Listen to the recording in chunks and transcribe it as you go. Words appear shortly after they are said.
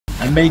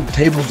I made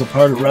tables a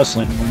part of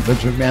wrestling when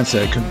Vince McMahon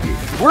said I couldn't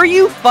be. Were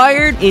you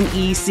fired in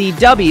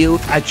ECW?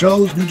 I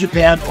chose New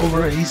Japan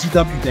over an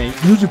ECW thing.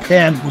 New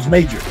Japan was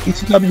major.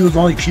 ECW was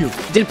only cute.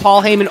 Did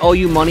Paul Heyman owe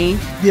you money?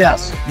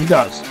 Yes, he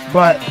does.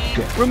 But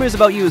Rumors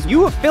about you is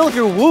you have filled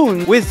your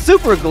wound with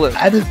super glue.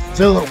 I didn't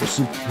fill it with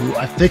super glue.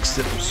 I fixed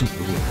it with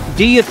super glue.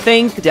 Do you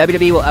think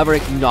WWE will ever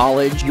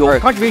acknowledge your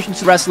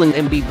contributions to wrestling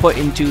and be put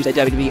into the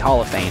WWE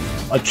Hall of Fame?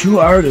 A true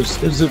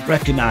artist isn't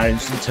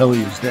recognized until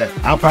he's dead.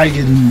 I'll probably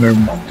get him there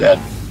when I'm dead.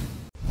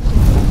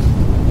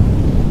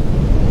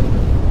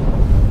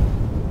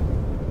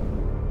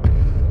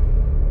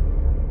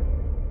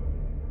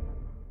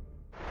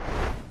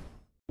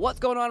 What's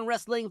going on,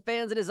 wrestling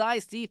fans? It is I,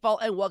 Steve Fall,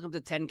 and welcome to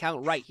 10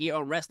 Count right here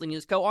on Wrestling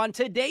News Co. On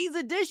today's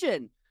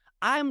edition,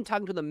 I'm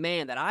talking to the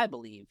man that I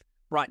believe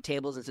brought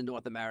tables into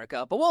North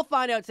America, but we'll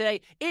find out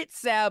today. It's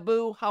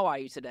Sabu. How are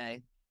you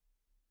today?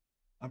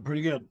 I'm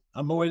pretty good.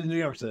 I'm away to New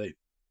York today.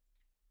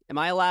 Am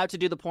I allowed to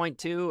do the point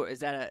too? Is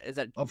that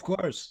Of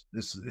course.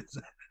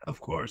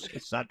 Of course.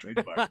 It's not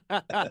trademark.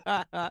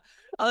 I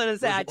was gonna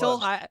say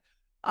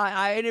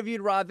I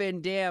interviewed Rob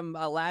Van Dam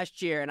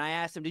last year, and I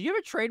asked him, "Did you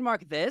ever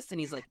trademark this?" And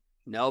he's like,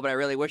 "No, but I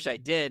really wish I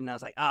did." And I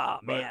was like, "Oh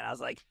man," I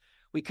was like,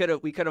 "We could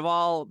have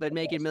all been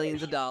making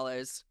millions of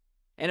dollars."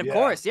 And of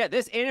course,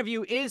 this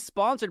interview is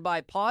sponsored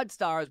by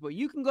Podstars, where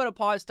you can go to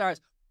Podstars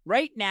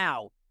right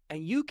now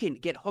and you can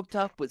get hooked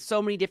up with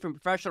so many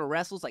different professional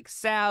wrestlers like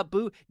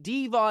Sabu,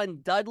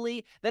 Devon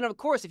Dudley. Then, of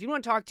course, if you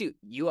want to talk to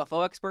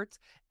UFO experts,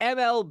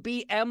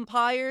 MLB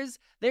empires,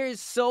 there is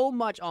so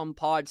much on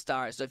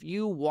Podstars. So if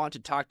you want to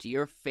talk to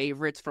your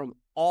favorites from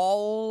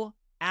all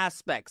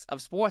aspects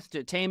of sports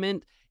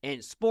entertainment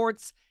and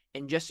sports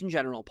and just in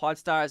general,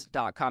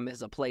 podstars.com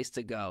is a place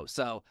to go.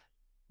 So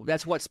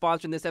that's what's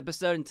sponsoring this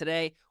episode. And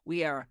today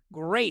we are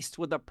graced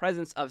with the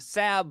presence of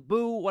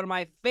Sabu, one of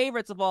my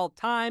favorites of all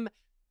time.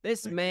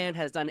 This man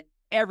has done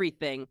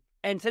everything.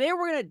 And today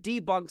we're going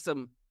to debunk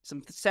some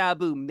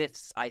Sabu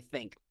myths, I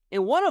think.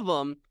 And one of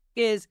them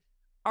is,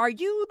 are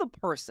you the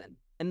person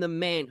and the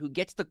man who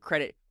gets the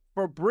credit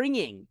for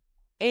bringing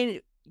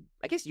and,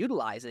 I guess,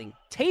 utilizing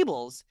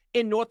tables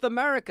in North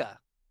America?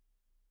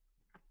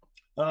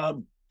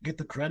 Get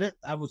the credit?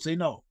 I would say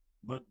no.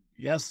 But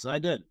yes, I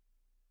did.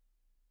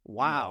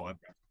 Wow. No,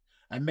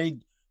 I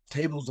made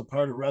tables a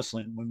part of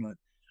wrestling when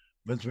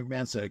Vince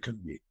McMahon said I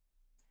couldn't be.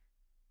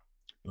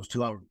 It was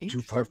too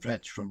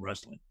far-fetched from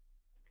wrestling.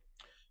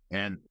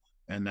 And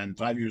then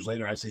 5 years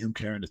later, I see him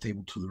carrying the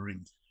table to the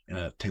ring in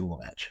a table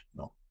match.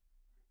 No.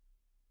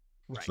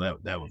 Right. So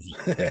that was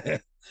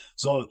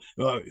so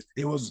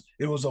it was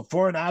a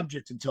foreign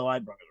object until I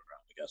brought it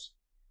around, I guess.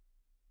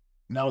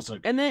 Now it's a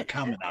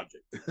common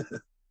object.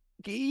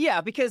 Yeah,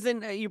 because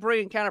then you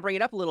bring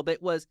it up a little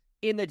bit, was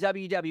in the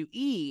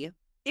WWE,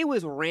 it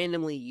was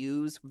randomly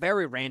used,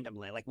 very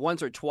randomly, like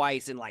once or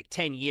twice in like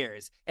 10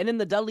 years. And then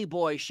the Dudley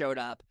Boys showed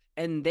up,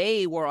 and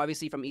they were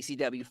obviously from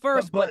ECW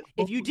first. But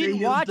if you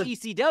didn't watch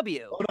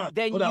ECW,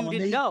 then you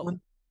didn't know.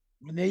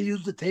 When they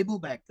used the table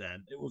back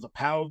then, it was a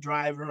power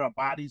driver, a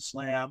body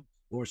slam,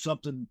 or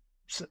something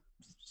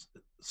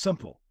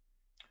simple.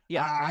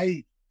 Yeah,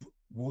 I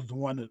was the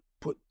one to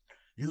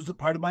use a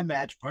part of my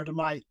match, part of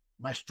my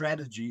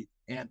strategy,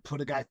 and put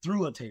a guy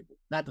through a table,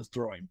 not just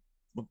throw him,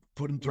 but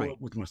put him through it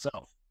with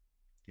myself.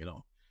 You know,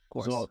 of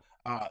course. So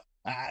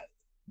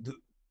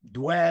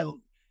do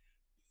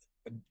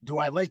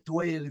I like the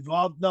way it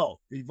evolved? No,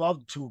 it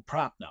evolved to a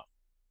prop now.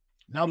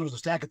 Now there's a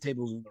stack of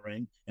tables in the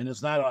ring, and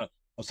it's not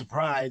a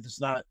surprise.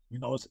 It's not,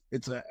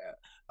 it's a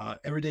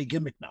everyday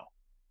gimmick now.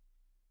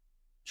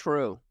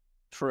 True.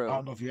 I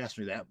don't know if you asked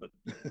me that, but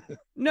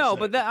no,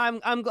 but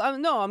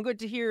I'm good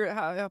to hear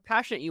how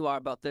passionate you are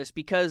about this,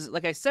 because,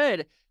 like I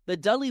said, the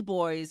Dudley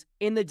Boys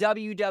in the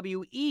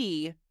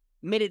WWE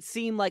made it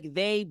seem like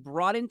they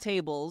brought in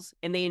tables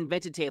and they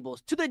invented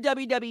tables to the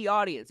WWE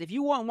audience. If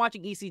you weren't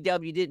watching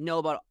ECW, you didn't know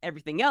about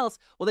everything else,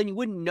 well, then you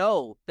wouldn't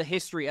know the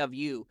history of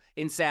you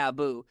in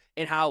Sabu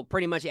and how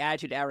pretty much the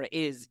Attitude Era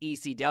is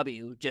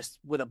ECW, just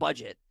with a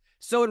budget.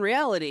 So in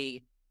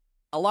reality,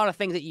 a lot of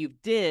things that you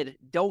did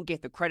don't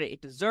get the credit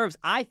it deserves,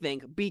 I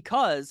think,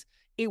 because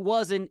it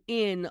wasn't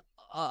in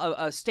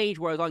a stage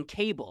where it was on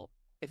cable.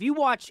 If you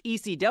watch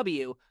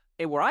ECW,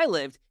 where I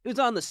lived, it was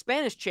on the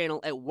Spanish channel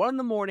at 1 in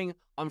the morning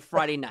on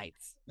Friday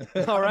nights.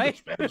 All right?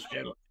 Spanish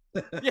channel.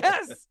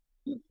 Yes.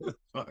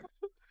 Fuck.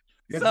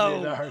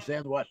 So,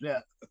 watch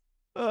that.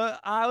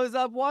 I was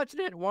up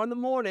watching it at 1 in the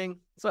morning.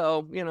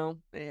 So,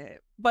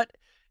 but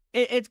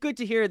it's good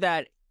to hear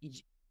that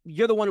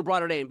you're the one who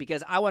brought it in,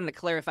 because I wanted to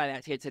clarify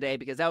that here today,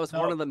 because that was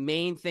one of the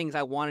main things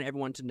I wanted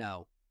everyone to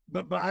know.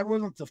 But I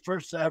wasn't the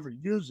first to ever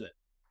use it.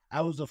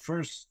 I was the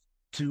first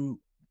to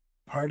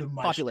part of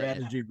my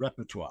strategy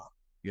repertoire.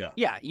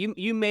 Yeah,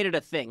 you made it a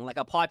thing, like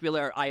a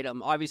popular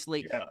item.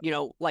 Obviously,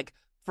 like,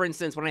 for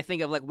instance, when I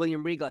think of like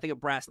William Regal, I think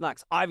of brass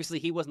knucks. Obviously,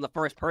 he wasn't the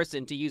first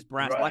person to use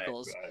brass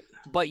knuckles,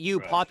 but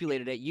you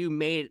populated it. You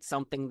made it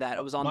something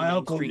that was on the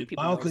mainstream.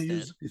 My uncle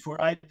used it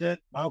before I did.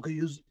 My uncle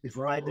used it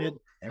before I did,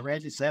 and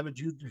Randy Savage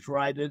used it before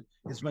I did.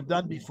 It's been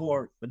done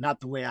before, but not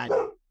the way I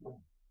did.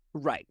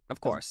 Right.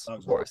 Of course.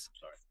 Dogs. Of course.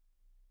 Sorry.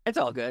 It's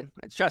all good.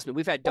 Trust me,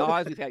 we've had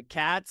dogs, we've had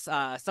cats.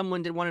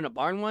 Someone did one in a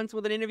barn once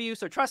with an interview.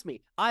 So trust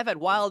me, I've had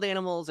wild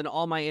animals in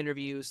all my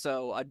interviews.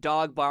 So a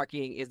dog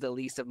barking is the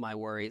least of my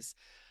worries.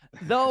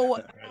 Though,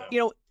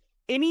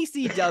 in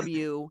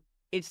ECW,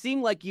 it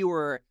seemed like you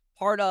were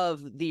part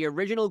of the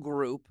original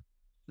group.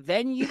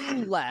 Then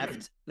you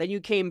left. Then you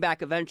came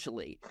back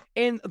eventually.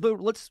 And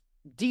let's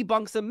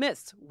debunk some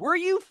myths. Were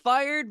you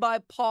fired by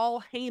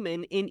Paul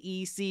Heyman in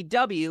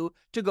ECW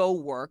to go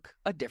work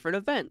a different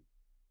event?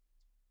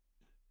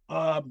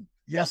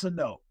 Yes and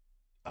no.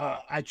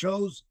 I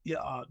chose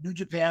New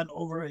Japan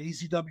over an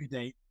ECW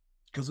date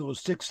because it was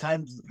 6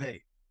 times the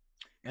pay.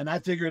 And I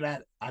figured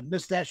I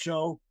missed that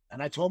show.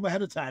 And I told him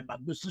ahead of time, I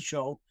missed the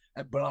show,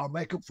 but I'll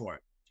make up for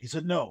it. He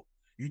said, no,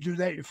 you do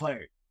that, you're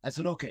fired. I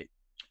said, okay.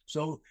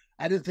 So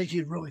I didn't think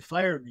he'd really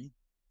fire me,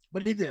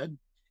 but he did.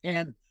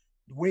 And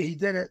the way he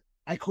did it,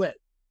 I quit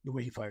the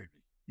way he fired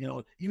me.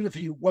 Even if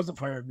he wasn't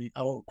firing me,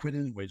 I will quit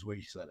anyways, the way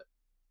he said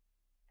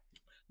it.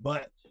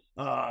 But,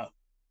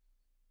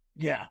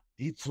 yeah,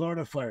 he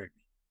Florida fired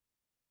me.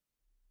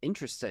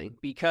 Interesting.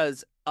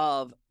 Because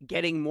of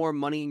getting more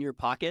money in your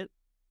pocket?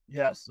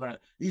 Yes.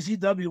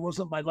 ECW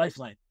wasn't my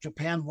lifeline.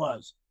 Japan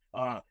was.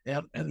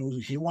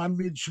 And he wanted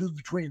me to choose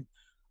between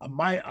a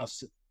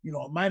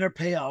minor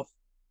payoff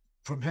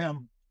from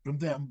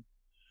them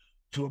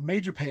to a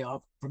major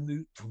payoff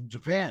from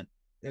Japan.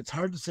 It's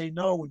hard to say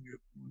no when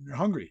you're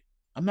hungry.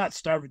 I'm not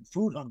starving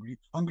food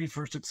hungry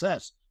for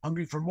success,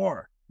 hungry for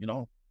more,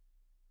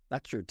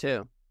 That's true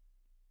too.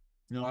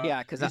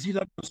 Yeah, because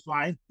ECW was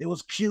fine. It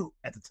was cute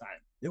at the time.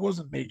 It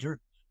wasn't major.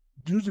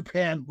 New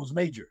Japan was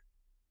major.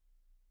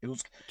 It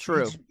was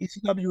true.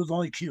 ECW was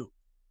only cute.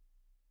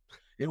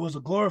 It was a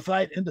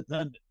glorified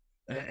independent,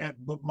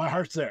 but my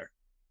heart's there.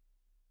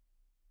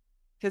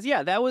 Because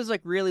that was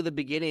like really the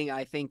beginning,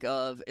 I think,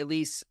 of at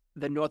least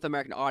the North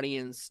American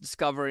audience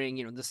discovering,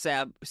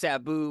 the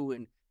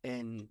Sabu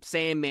and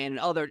Sandman and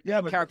other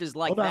characters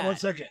like that.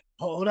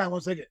 Hold on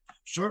one second.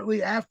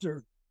 Shortly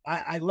after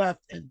I left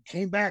and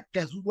came back,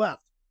 guess who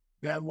left?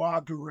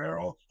 Benoit,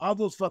 Guerrero, all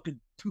those fucking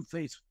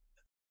two-faced.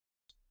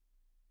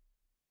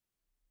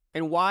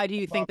 And why do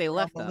you think they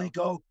left,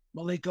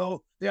 Malenko,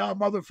 they all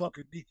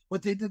motherfucking.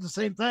 But they did the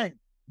same thing.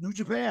 New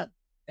Japan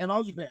and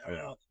All Japan,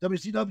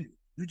 WCW.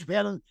 New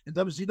Japan and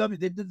WCW,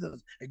 they did the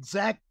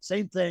exact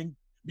same thing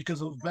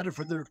because it was better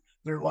for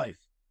their life.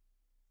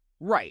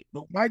 Right.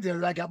 But my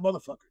did I got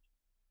motherfuckered.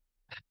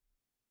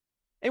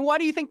 And why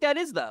do you think that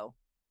is, though?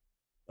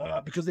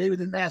 Because they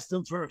didn't ask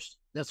them first.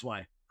 That's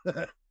why.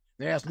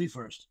 They asked me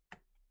first.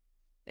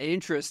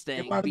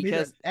 Interesting.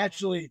 Because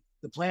actually,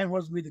 the plan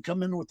was me to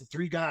come in with the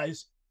 3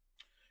 guys.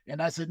 And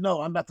I said,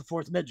 no, I'm not the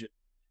 4th midget.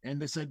 And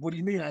they said, what do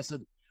you mean? I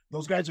said,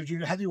 those guys are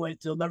junior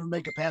heavyweights. They'll never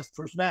make it past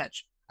the first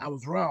match. I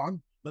was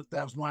wrong, but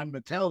that was my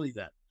mentality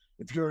then.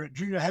 If you're a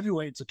junior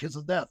heavyweight, it's a kiss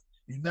of death.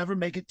 You never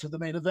make it to the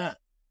main event.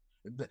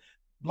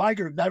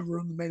 Liger never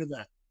in the main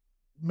event.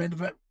 Main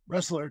event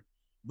wrestler,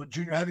 but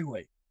junior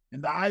heavyweight.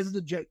 In the eyes of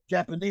the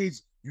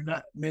Japanese, you're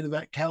not main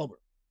event caliber.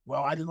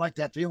 Well, I didn't like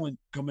that feeling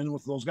coming in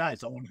with those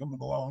guys. I want to come in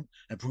alone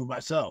and prove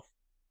myself,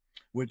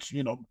 which,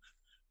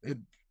 it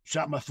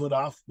shot my foot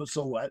off, but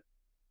so what?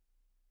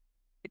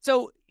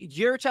 So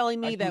you're telling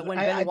me that when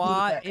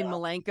Benoit and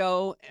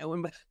Malenko,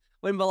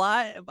 when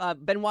Benoit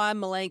and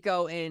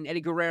Malenko and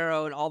Eddie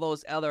Guerrero and all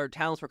those other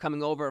talents were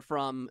coming over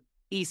from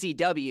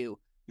ECW,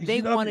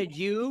 they wanted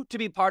you to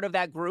be part of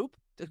that group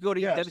to go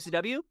to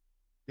WCW?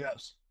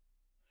 Yes.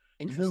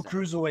 The new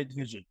cruiserweight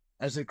division.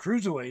 I said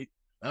cruiserweight,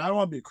 and I don't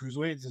want to be a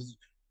cruiserweight.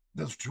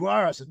 There's 2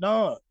 hours. I said,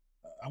 no,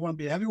 I want to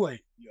be a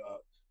heavyweight.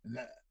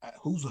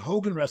 Who's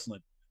Hogan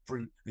wrestling?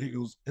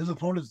 His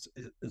opponent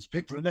is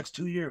picked for the next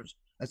 2 years.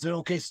 I said,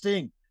 okay,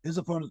 Sting. His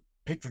opponent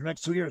picked for the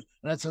next 2 years.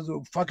 And I said,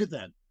 well, fuck it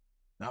then.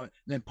 Now,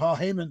 then Paul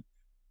Heyman,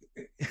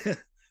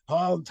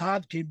 Paul and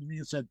Todd came to me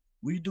and said,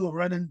 will you do a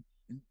run-in?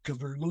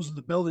 Because we're losing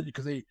the building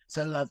because they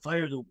set it on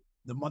fire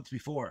the month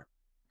before.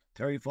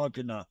 Terry Funk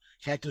and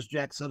Cactus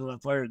Jack set it on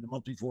fire the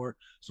month before.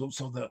 So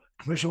the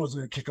commission was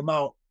going to kick them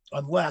out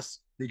unless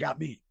they got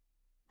me.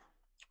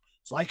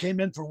 So I came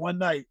in for one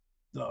night,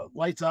 the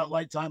lights out,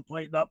 lights on,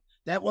 plating up.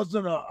 That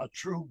wasn't a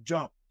true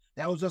jump.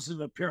 That was just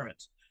an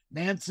appearance.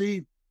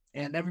 Nancy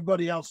and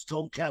everybody else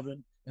told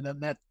Kevin, and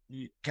then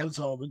Kevin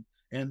Sullivan,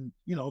 and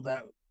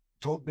that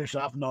told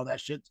Bischoff and all that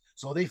shit.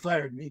 So they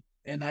fired me,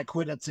 and I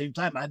quit at the same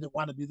time. I didn't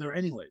want to be there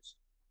anyways.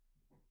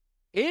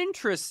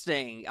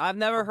 Interesting. I've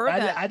never heard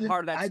that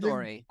part of that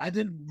story. I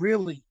didn't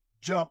really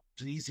jump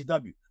to the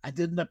ECW. I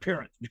did an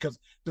appearance because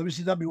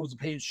WCW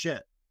wasn't paying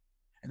shit,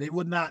 and they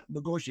would not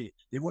negotiate.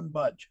 They wouldn't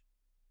budge.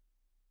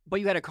 But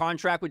you had a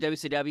contract with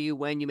WCW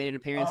when you made an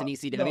appearance in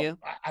ECW?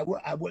 No,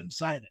 I wouldn't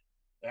sign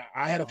it.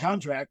 I had a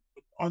contract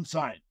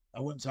unsigned.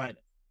 I wouldn't sign it.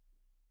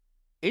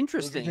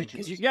 Interesting.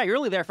 You're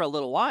only there for a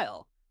little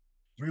while.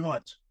 3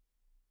 months.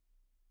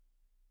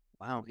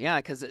 Wow. Yeah,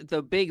 because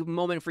the big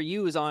moment for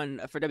you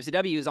for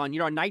WCW is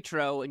you're on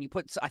Nitro and you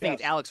put, I think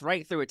it's Alex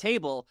Wright through a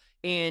table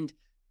and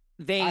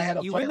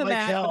you win the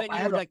match, but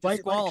then you were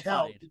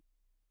disqualified.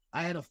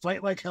 I had a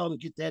fight like hell to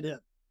get that in.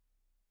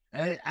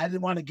 And I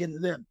didn't want to get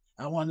it in.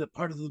 I wanted it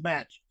part of the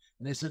match.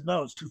 And they said,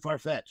 no, it's too far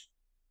fetched.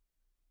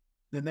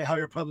 Then they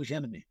hire Public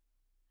Enemy,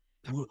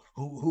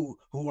 who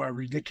are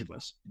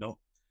ridiculous. You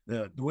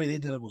know, the way they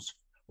did it was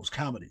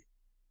comedy.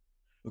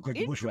 Look like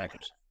the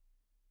Bushwhackers.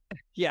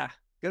 Yeah,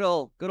 good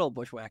old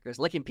Bushwhackers,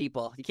 licking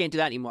people. You can't do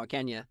that anymore,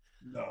 can you?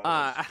 No.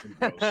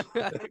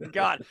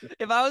 God,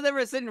 if I was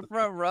ever sitting in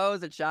front row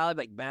as a child, I'd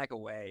be like,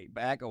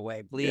 back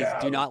away. Please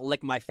do not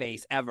lick my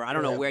face ever. I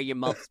don't know where your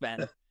mouth's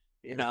been.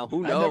 You know,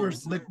 who knows? I never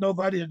licked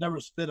nobody and never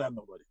spit on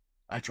nobody.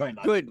 I try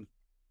not.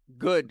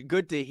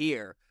 Good to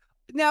hear.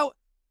 Now,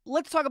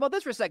 let's talk about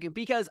this for a second,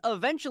 because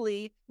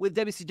eventually with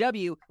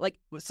WCW, like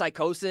with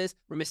Psychosis,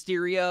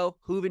 Mysterio,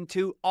 Hooven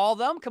 2, all of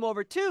them come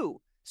over too.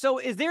 So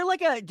is there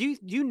like do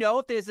you know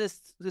if there's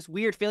this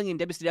weird feeling in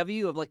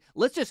WCW of like,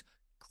 let's just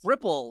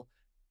cripple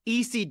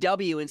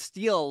ECW and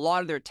steal a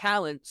lot of their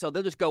talent so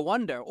they'll just go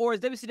under? Or is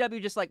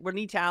WCW just like, we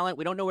need talent,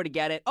 we don't know where to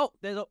get it,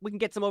 we can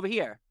get some over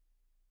here?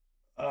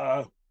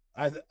 I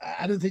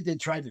didn't think they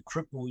tried to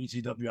cripple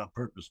ECW on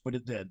purpose, but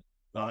it did.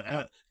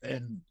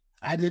 And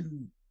I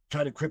didn't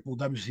try to cripple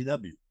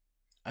WCW.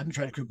 I didn't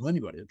try to cripple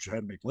anybody. I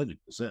tried to make living.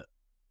 That's it.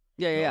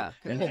 Yeah.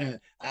 And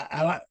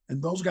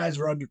those guys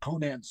are under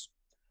Conan's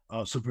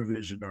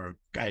supervision or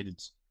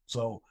guidance,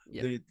 so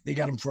they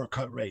got him for a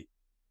cut rate.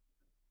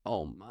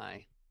 Oh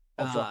my!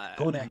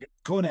 Conan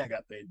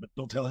got paid, but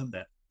don't tell him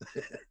that.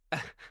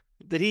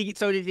 Did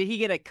he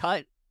get a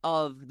cut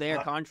of their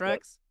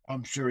contracts?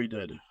 I'm sure he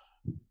did.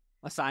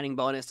 A signing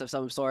bonus of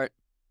some sort?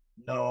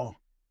 No,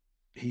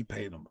 he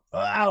paid them.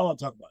 I don't want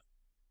to talk about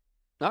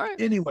it. All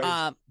right. Anyway,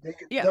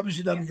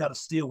 WCW got a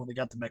steal when they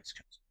got the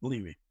Mexicans.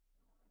 Believe me.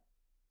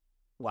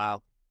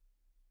 Wow.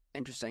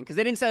 Interesting, because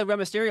they didn't sell Rey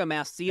Mysterio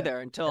masks either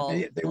until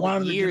they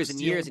years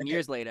and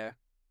years later.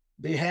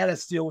 They had a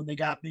steal when they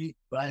got me,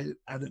 but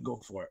I didn't go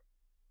for it.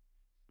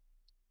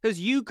 Because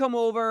you come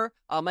over,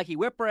 Mikey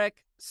Whipwreck,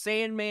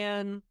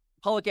 Sandman,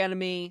 Public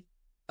Enemy.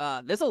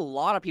 There's a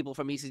lot of people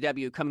from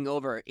ECW coming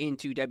over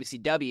into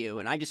WCW,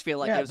 and I just feel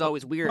like it was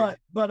always weird.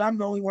 But I'm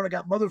the only one that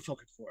got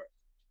motherfucking for it.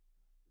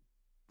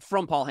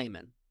 From Paul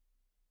Heyman.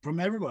 From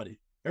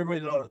everybody.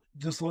 Everybody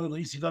just loyal to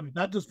ECW,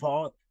 not just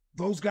Paul,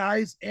 those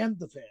guys and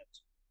the fans.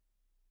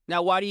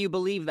 Now, why do you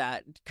believe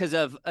that? Because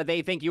of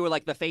they think you were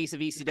like the face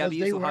of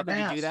ECW, so how could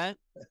you do that?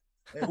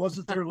 It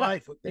wasn't their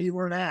life. They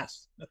weren't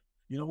asked.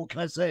 You know, what can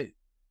I say?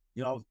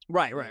 You know,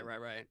 right.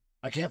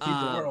 I can't feed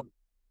the world.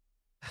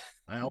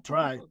 I'll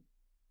try.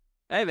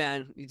 Hey,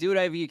 man, you do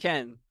whatever you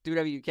can.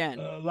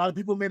 A lot of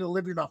people made a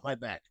living off my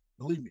back.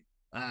 Believe me,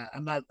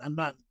 I'm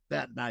not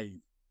that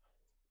naive.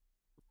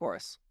 Of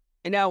course.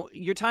 And now,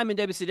 your time in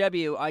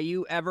WCW, are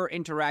you ever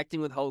interacting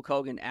with Hulk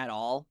Hogan at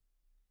all?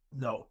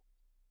 No.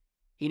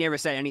 He never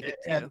said anything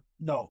to you?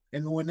 No.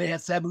 And when they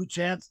had Sabu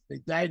chants, they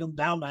died him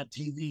down on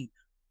TV,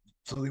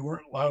 so they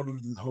weren't louder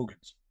than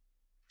Hogan's.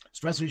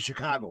 Especially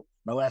Chicago,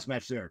 my last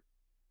match there.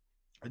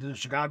 I did a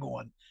Chicago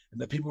one, and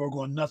the people were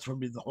going nuts for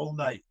me the whole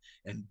night,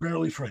 and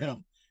barely for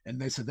him. And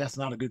they said, that's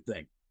not a good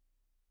thing.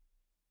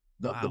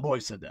 The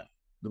boys said that.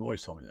 The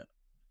boys told me that.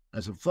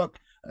 I said, fuck,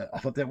 I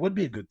thought that would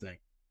be a good thing.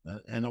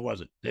 And it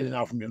wasn't. They didn't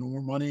offer me no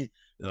more money.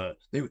 The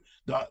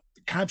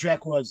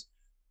contract was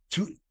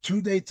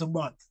two dates a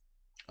month,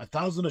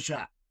 $1,000 a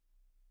shot.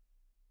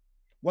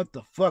 What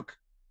the fuck?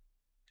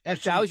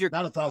 Actually,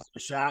 not $1,000 a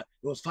shot.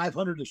 It was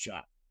 $500 a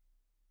shot.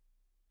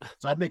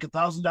 So I'd make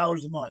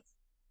 $1,000 a month,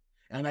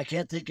 and I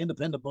can't take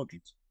independent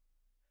bookings.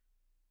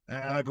 And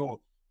I go,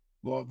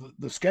 well,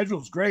 the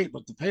schedule's great,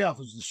 but the payoff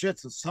is the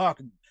shits. Let's talk.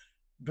 And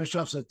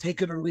Bischoff said,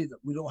 take it or leave it.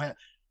 We don't have.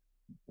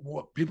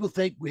 What people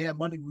think we have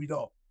money, we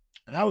don't.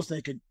 And I was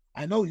thinking,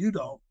 I know you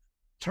don't.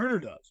 Turner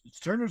does. It's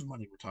Turner's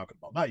money we're talking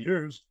about, not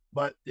yours.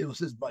 But it was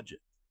his budget.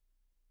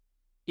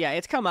 Yeah,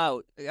 it's come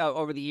out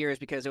over the years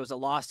because there was a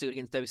lawsuit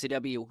against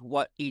WCW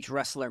what each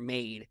wrestler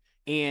made.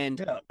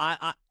 And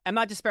I'm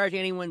not disparaging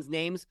anyone's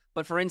names,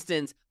 but for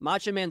instance,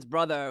 Macho Man's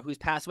brother, who's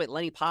passed away,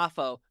 Lenny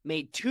Poffo,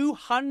 made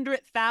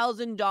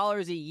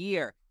 $200,000 a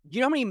year. Do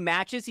you know how many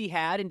matches he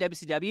had in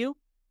WCW?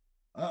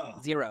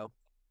 Zero.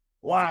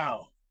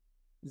 Wow.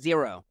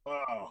 Zero.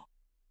 Wow.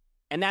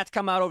 And that's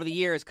come out over the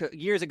years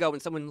ago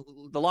when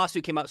the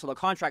lawsuit came out, so the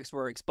contracts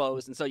were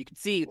exposed, and so you could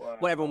see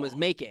what everyone was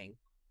making.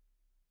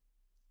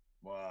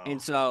 Wow.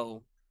 And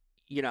so,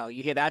 you know,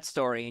 you hear that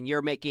story, and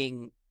you're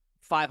making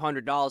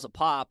 $500 a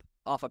pop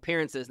off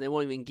appearances, and they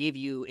won't even give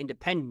you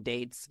independent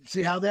dates.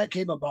 See how that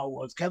came about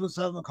was Kevin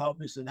Sutherland called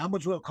me and said, how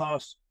much will it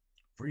cost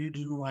for you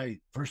to do my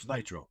first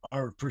Nitro?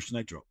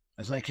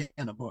 I said, I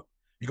can't book.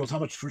 He goes, how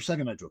much for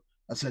second Nitro?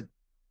 I said,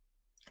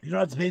 you don't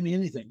have to pay me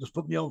anything. Just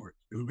put me over.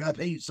 We've got to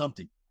pay you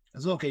something. I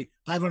said, okay,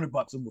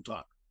 $500 and we'll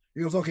talk.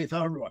 He goes, okay,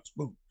 $500.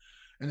 Boom.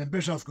 And then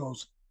Bischoff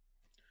goes,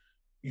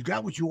 you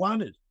got what you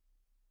wanted.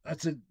 I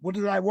said, what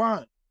did I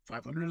want?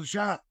 500 a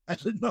shot. I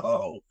said,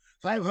 no,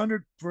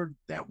 500 for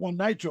that one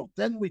Nitro.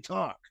 Then we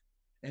talk.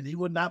 And he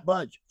would not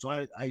budge. So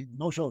I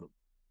no-showed him.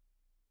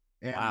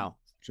 And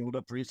showed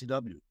up for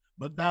ECW,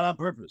 but not on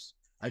purpose.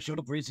 I showed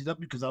up for ECW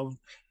because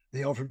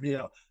they offered me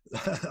a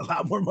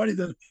lot more money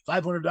than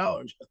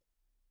 $500.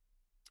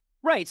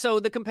 Right. So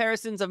the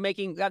comparisons of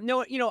making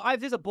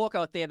there's a book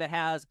out there that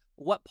has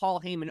what Paul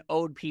Heyman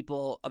owed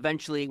people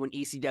eventually when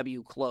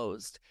ECW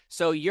closed.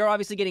 So you're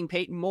obviously getting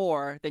paid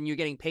more than you're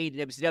getting paid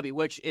in WCW,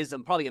 which is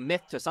probably a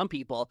myth to some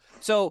people.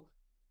 So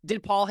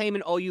did Paul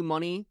Heyman owe you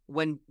money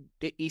when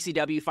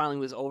ECW finally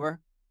was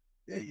over?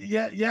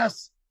 Yeah,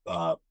 yes.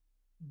 But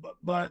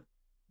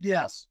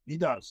yes, he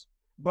does.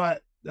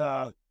 But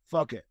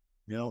fuck it.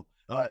 The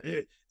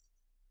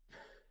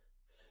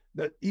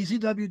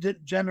ECW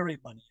didn't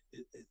generate money.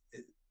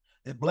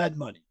 It bled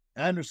money.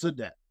 I understood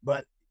that,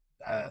 but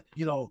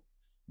you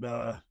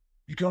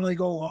can only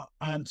go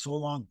on so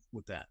long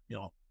with that.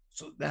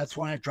 So that's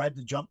why I tried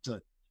to jump to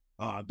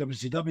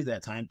WCW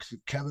that time, because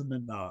Kevin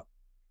and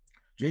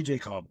JJ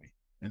called me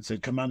and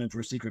said, "Come on in for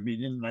a secret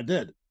meeting," and I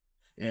did.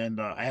 And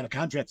I had a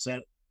contract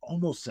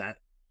almost set,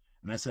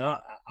 and I said,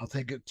 I'll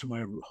take it to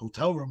my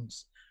hotel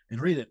rooms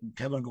and read it. And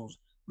Kevin goes,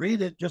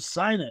 "Read it, just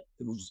sign it."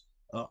 It was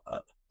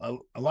a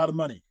lot of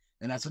money.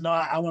 And I said, "No,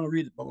 I want to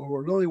read it. But what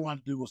I really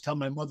wanted to do was tell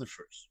my mother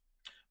first."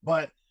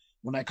 But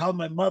when I called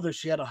my mother,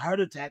 she had a heart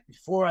attack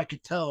before I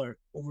could tell her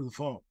over the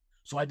phone.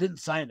 So I didn't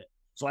sign it.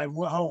 So I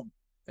went home.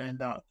 And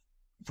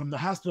from the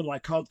hospital, I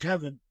called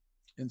Kevin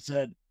and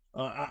said,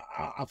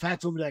 I'll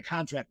fax over that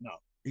contract now.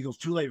 He goes,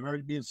 "Too late. We're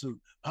already being sued."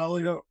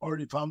 Holly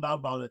already found out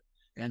about it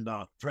and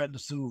threatened to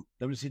sue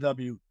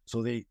WCW.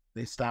 So they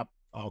stopped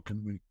all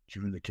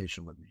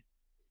communication with me.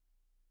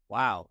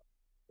 Wow.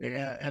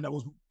 And it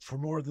was for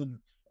more than...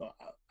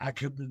 I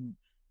could have been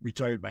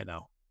retired by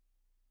now.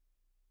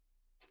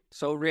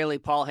 So really,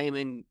 Paul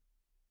Heyman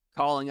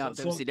calling up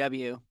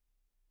WCW.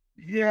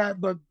 Yeah,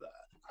 but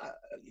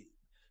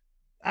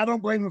I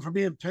don't blame him for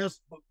being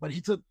pissed. But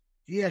he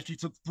actually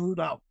took food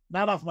out,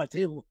 not off my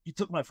table. He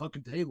took my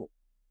fucking table.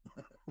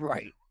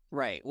 Right.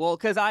 Well,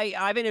 because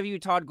I've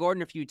interviewed Todd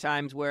Gordon a few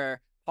times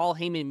where Paul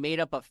Heyman made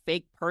up a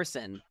fake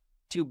person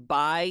to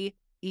buy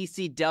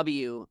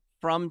ECW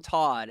from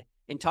Todd.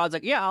 And Todd's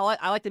like, "Yeah,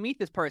 I like to meet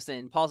this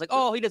person." Paul's like,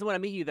 "Oh, he doesn't want to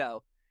meet you,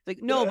 though." It's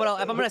like, "No,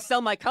 but if I'm going to sell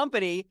my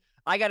company,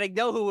 I got to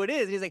know who it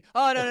is." And he's like,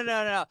 "Oh,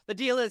 no. The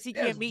deal is he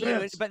can't meet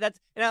you." But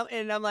that's,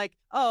 and I'm like,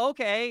 "Oh,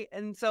 okay."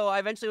 And so I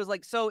eventually was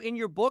like, "So in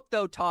your book,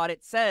 though, Todd,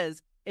 it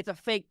says it's a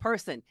fake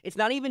person. It's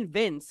not even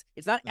Vince.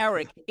 It's not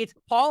Eric. It's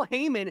Paul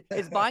Heyman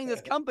is buying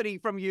this company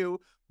from you,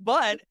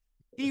 but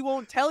he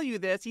won't tell you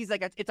this." He's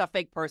like, "It's a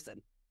fake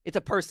person. It's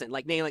a person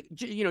like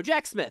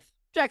Jack Smith.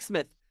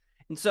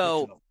 And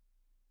so,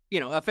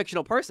 a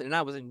fictional person." And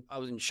I was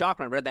in shock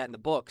when I read that in the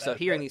book. So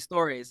hearing these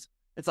stories,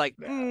 it's like,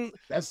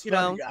 that's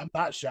funny. I'm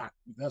not shocked.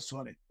 That's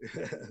funny.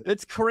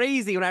 It's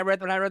crazy. When I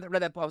read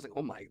that book, I was like,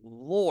 "Oh my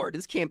Lord,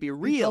 this can't be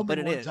real," but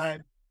it is.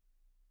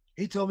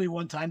 He told me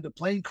one time the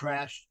plane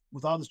crashed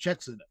with all the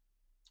checks in it,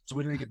 so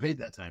we didn't get paid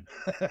that time.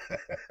 I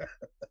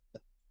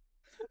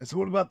said,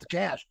 "What about the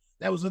cash?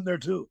 That was in there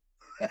too."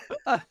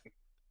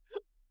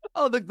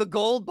 Oh, the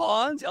gold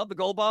bonds. Oh, the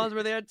gold bonds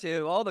were there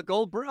too. All the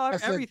gold,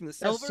 everything, the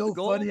silver, that's so the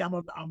gold. Funny. I'm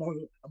gonna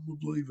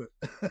believe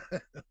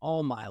it.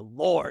 Oh my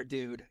Lord,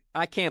 dude!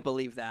 I can't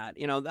believe that.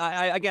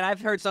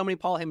 I've heard so many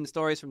Paul Heyman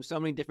stories from so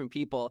many different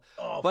people.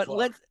 But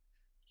fuck.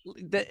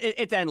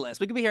 It's endless.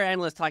 We could be here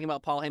endless talking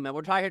about Paul Heyman.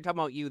 We're talking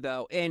about you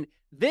though, and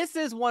this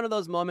is one of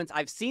those moments.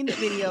 I've seen the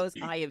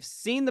videos, I have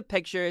seen the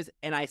pictures,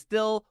 and I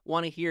still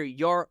want to hear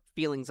your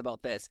feelings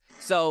about this.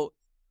 So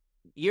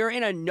you're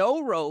in a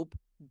no rope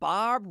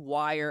barbed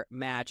wire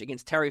match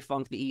against Terry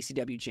Funk, the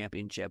ECW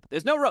championship.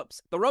 There's no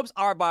ropes. The ropes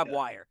are barbed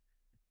wire.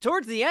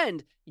 Towards the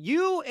end,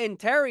 you and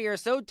Terry are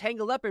so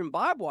tangled up in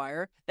barbed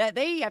wire that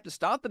they have to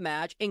stop the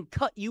match and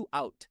cut you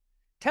out.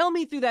 Tell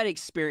me through that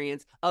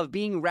experience of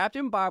being wrapped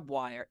in barbed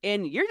wire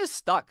and you're just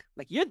stuck.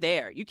 Like, you're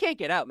there. You can't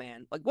get out,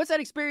 man. Like, what's that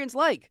experience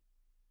like?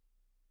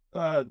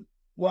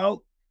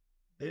 Well,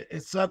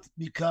 it sucked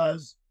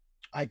because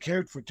I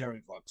cared for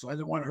Terry Funk, so I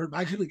didn't want to hurt him.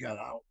 I could have got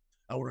out.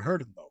 I would have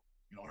hurt him, though.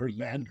 Hurt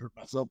bad, hurt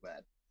myself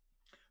bad.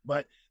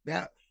 But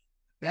that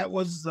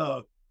was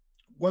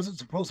wasn't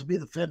supposed to be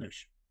the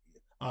finish.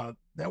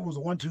 That was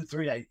a 1, 2,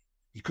 3.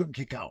 He couldn't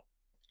kick out,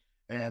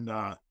 and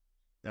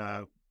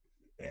yeah,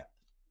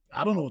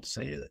 I don't know what to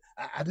say.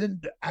 I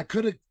didn't. I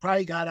could have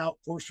probably got out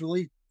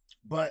forcefully,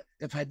 but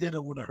if I did,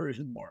 it would have hurt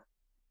him more.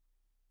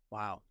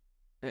 Wow,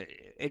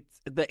 it's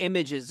the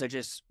images are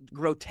just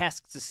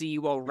grotesque to see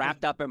you all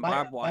wrapped up in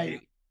barbed wire.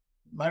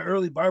 My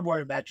early barbed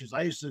wire matches,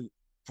 I used to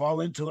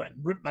fall into it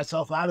and rip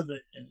myself out of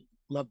it and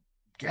left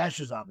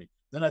gashes on me.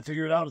 Then I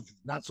figured out it's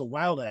not so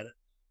wild at it.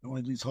 It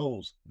only leaves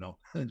holes,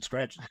 and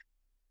scratches.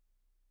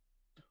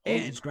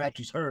 Holes and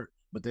scratches hurt,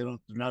 but they're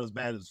not as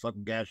bad as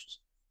fucking gashes.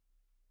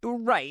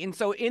 Right. And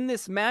so in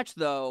this match,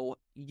 though,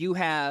 you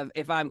have,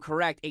 if I'm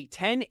correct, a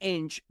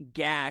 10-inch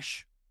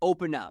gash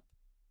open up.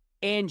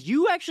 And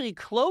you actually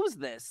close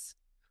this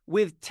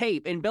with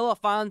tape. And Bill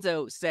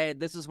Alfonso said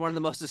this is one of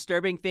the most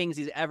disturbing things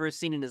he's ever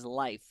seen in his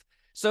life.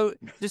 So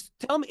just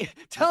tell me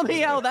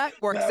how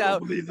that works out. I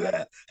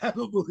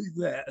don't believe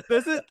that.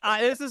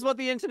 This is what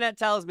the internet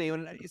tells me.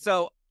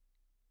 So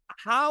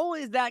how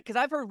is that? Because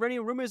I've heard many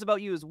rumors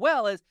about you as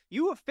well, as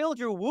you have filled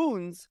your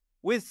wounds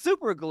with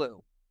super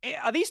glue.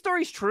 Are these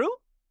stories true?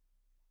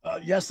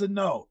 Yes and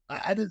no.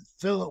 I didn't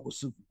fill it with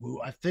super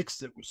glue. I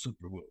fixed it with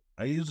super glue.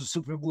 I use the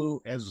super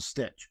glue as a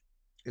stitch.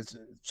 It's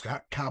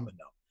common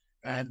now.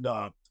 And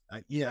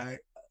yeah,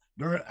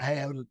 I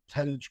had a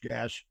 10-inch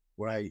gash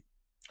where I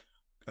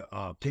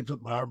taped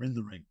up my arm in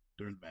the ring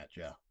during the match.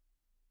 Yeah,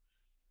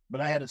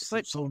 but I had it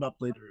But sewn up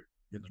later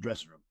in the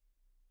dressing room.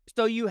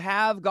 so you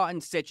have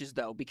gotten stitches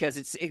though,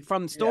 because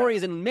from Yeah,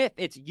 stories and myth,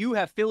 it's you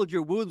have filled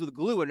your wounds with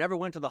glue and never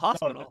went to the no,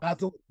 hospital. not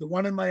the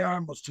one in my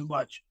arm was too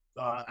much.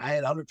 I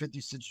had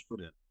 150 stitches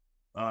put in.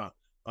 Uh,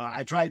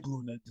 I tried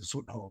gluing it, this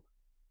wouldn't hold.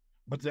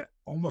 But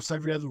almost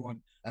every other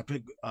one, I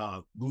put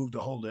glue to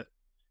hold it,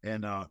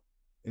 and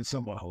it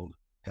somewhat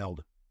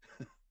held.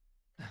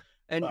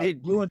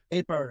 And Glue and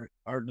tape are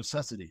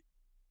necessity.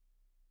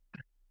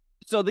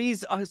 so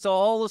so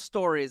all the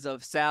stories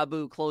of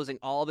Sabu closing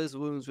all of his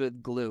wounds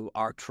with glue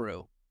are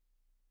true.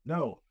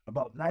 No,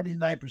 about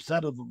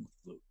 99% of them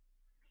with glue.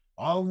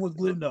 All of them with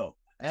glue. No,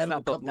 I had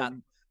a couple. Not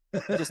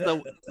just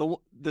the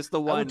I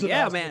went one. to the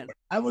Yeah, hospital. man.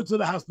 I went to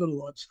the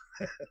hospital once.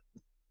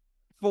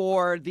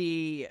 For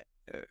the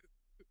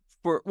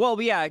for well,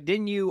 yeah.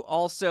 Didn't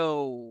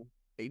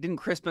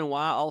Chris Benoit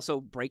also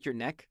break your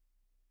neck?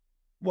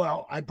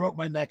 Well, I broke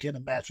my neck in a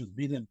match with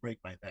me. Didn't break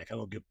my neck. I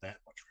don't give that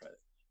much credit.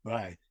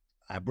 But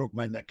I broke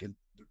my neck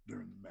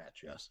during the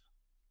match. Yes.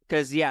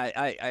 Because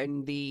yeah,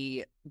 in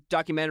the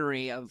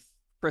documentary of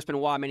Chris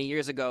Benoit many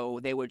years ago,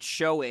 they would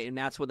show it, and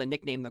that's where the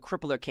nickname the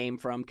Crippler came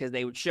from, because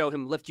they would show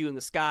him lift you in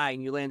the sky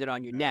and you landed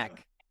on your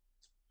neck.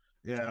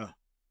 Yeah,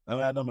 I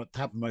had on the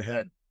top of my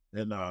head,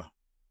 and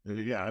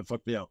yeah, I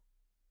fucked me up.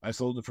 I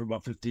sold it for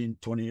about 15,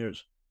 20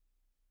 years.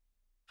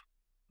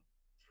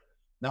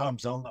 Now I'm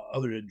selling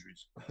other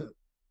injuries.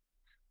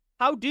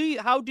 How do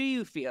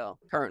you feel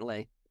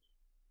currently?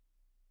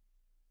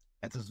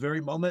 At this very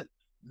moment,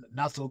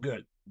 not so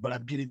good, but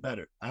I'm getting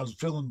better. I was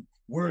feeling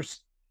worse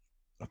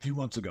a few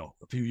months ago,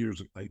 a few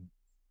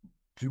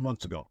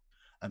months ago.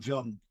 I'm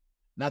feeling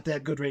not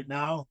that good right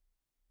now,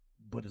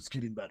 but it's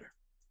getting better.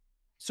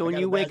 So when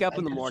you wake up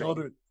in the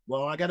morning,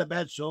 I got a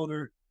bad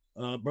shoulder,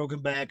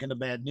 broken back, and a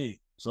bad knee.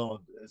 So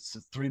it's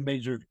three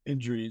major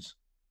injuries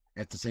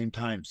at the same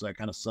time. So that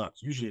kind of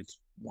sucks. Usually it's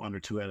one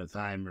or two at a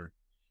time, or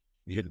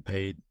you get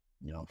paid.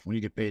 You know, when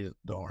you get paid, it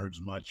don't hurt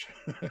as much.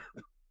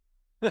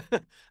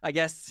 I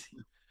guess,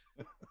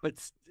 but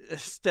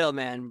still,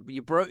 man,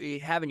 you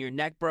having your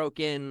neck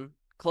broken,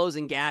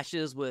 closing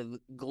gashes with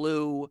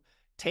glue,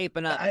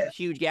 taping up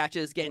huge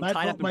gashes, getting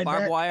tied up in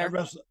barbed wire.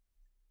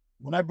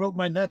 When I broke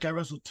my neck, I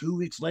wrestled 2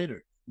 weeks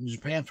later in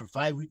Japan for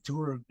 5-week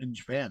tour in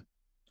Japan.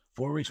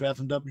 4 weeks for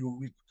FMW, 1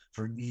 week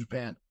for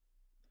Japan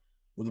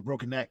with a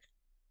broken neck.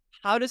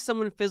 How does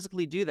someone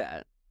physically do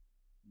that?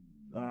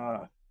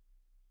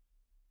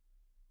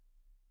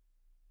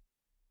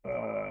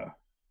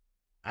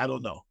 I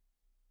don't know.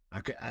 I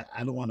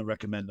don't want to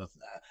recommend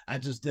nothing. I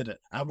just did it.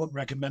 I wouldn't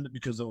recommend it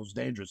because it was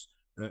dangerous.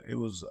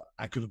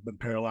 I could have been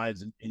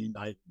paralyzed any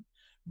night,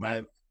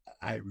 but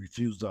I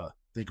refused to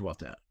think about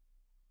that.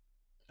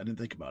 I didn't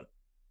think about it.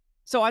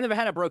 So I never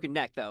had a broken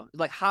neck though.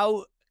 Like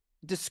how?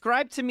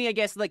 Describe to me, I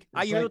guess. Like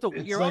you're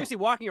obviously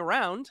walking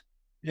around.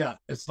 Yeah,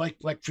 it's like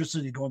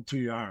electricity going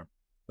through your arm.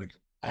 Like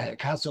I had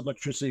constant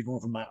electricity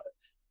going from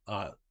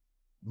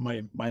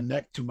my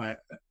neck to my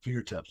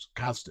fingertips,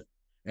 constant.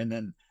 And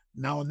then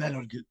now and then it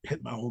would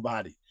hit my whole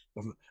body.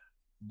 But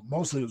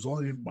mostly it was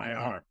only my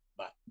arm,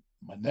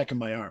 my neck and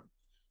my arm.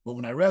 But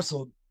when I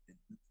wrestled,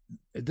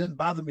 it didn't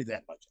bother me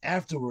that much.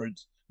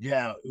 Afterwards,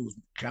 yeah, it was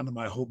kind of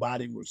my whole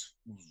body was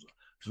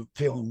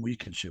feeling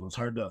weak and shit. It was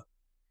hard to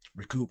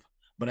recoup,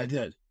 but I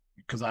did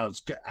because I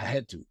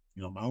had to.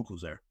 You know, my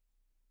uncle's there.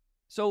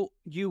 So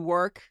you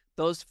work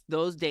those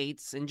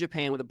dates in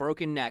Japan with a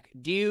broken neck.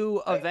 Do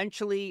you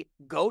eventually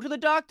go to the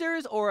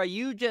doctors, or are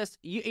you just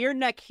your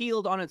neck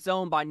healed on its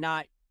own by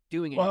not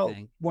doing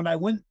anything? When I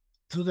went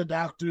to the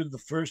doctor,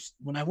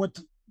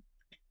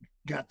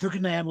 took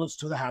an ambulance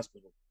to the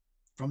hospital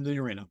from the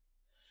arena.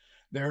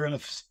 They were going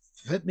to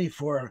fit me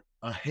for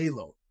a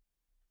halo.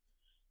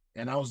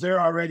 And I was there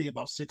already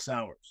about 6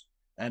 hours.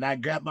 And I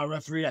grabbed my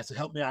referee. I said,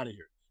 help me out of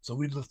here. So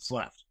we just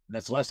left. And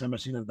that's the last time I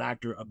seen a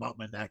doctor about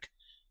my neck.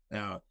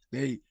 I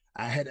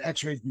had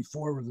x-rays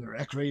before where they're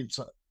x-raying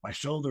my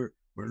shoulder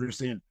where they're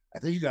saying, I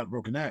think you got a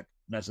broken neck.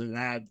 And I said,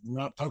 nah, we're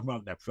not talking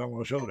about that. Fell on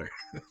my shoulder.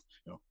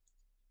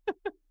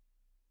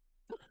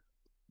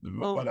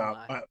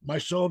 My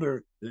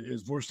shoulder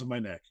is worse than my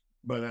neck.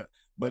 But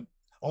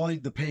only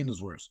the pain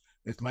is worse.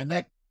 If my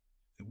neck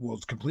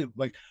was complete,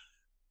 like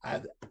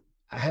I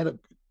had a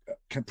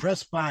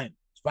compressed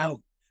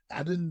spinal.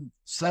 I didn't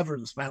sever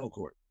the spinal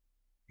cord.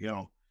 You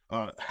know,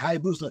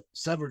 Hayabusa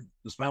severed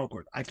the spinal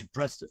cord. I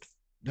compressed it.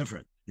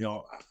 Different. You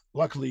know,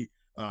 luckily,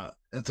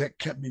 that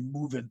kept me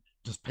moving,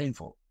 just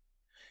painful.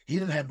 He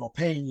didn't have no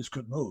pain, he just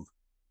couldn't move.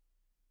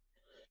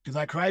 Because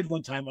I cried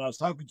one time when I was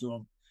talking to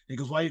him. He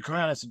goes, why are you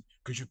crying? I said,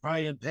 because you're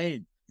probably in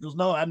pain. He goes,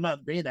 no, I'm not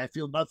in pain. I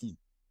feel nothing.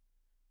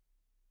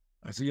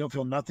 I said, you don't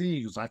feel nothing?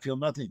 He goes, I feel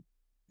nothing.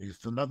 You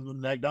feel nothing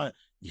from the neck down.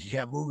 You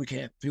can't move, you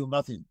can't feel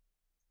nothing.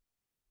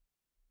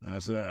 And I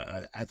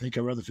said, I think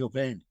I'd rather feel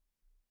pain.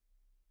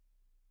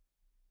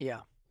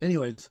 Yeah.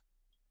 Anyways,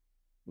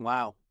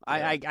 Wow.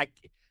 yeah,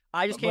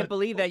 I just can't but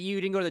believe that you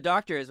didn't go to the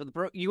doctors.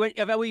 You went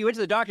to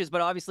the doctors,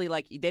 but obviously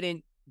like they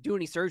didn't do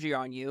any surgery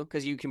on you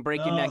because you can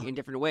break your neck no, in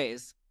different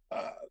ways.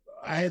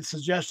 I had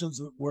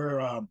suggestions where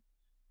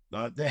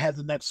they had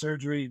the neck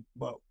surgery,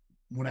 but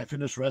when I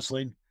finished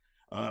wrestling,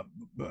 but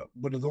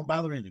it don't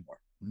bother me anymore.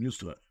 I'm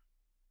used to it.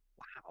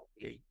 Wow.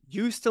 You're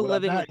used to What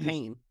I'm living with not used,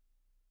 pain.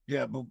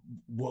 yeah, but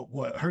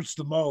what hurts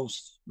the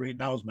most right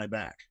now is my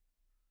back,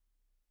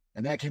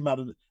 and that came out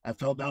of I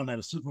fell down at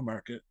a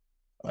supermarket.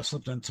 I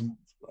slipped on some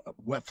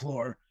wet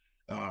floor.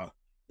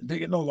 Didn't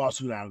get no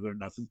lawsuit out of it or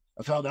nothing.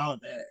 I fell down,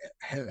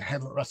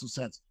 haven't wrestled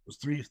since. It was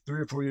three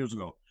or 4 years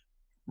ago,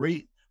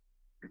 right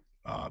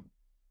uh,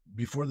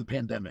 before the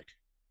pandemic.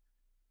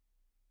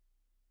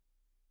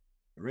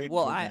 Right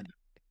Well, before the I pandemic.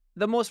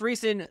 the most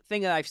recent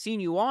thing that I've seen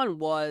you on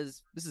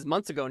was this is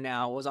months ago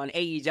now was on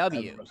I haven't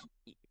AEW. wrestled.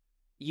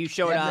 You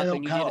showed Yeah, that up don't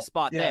and you did a count.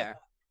 spot Yeah, there.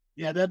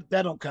 yeah, that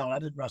don't count. I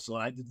didn't wrestle.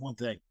 I did one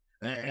thing,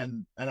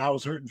 and I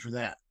was hurting for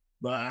that.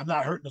 But I'm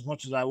not hurting as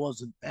much as I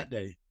was that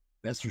day.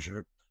 That's for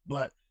sure.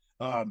 But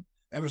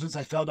ever since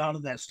I fell down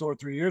in that store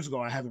 3 years ago,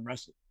 I haven't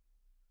wrestled.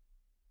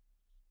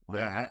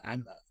 Yeah, I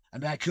mean,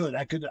 I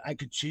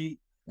could cheat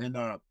and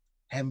have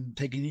him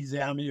take it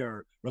easy on me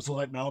or wrestle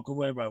like my uncle,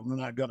 whatever. I'm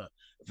not gonna.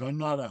 If I'm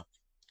not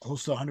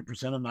close to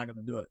 100%, I'm not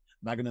gonna do it.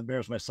 I'm not gonna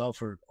embarrass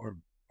myself or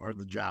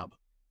the job.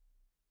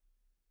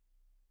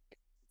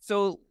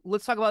 So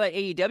let's talk about that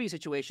AEW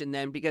situation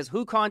then, because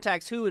who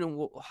contacts who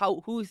and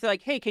who's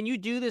like, hey, can you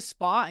do this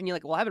spot? And you're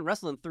like, well, I haven't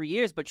wrestled in 3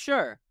 years, but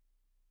sure.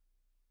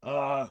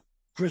 Uh,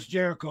 Chris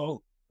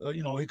Jericho,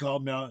 he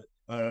called me out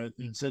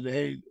and said,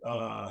 "Hey,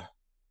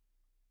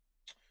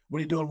 what are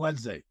you doing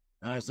Wednesday?"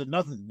 And I said,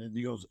 "Nothing." And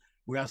he goes,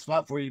 "We got a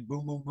spot for you.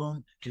 Boom, boom,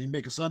 boom. Can you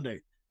make a Sunday?"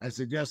 I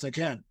said, "Yes, I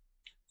can."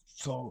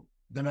 So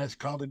then I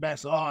called him back.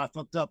 So, I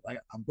fucked up.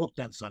 I'm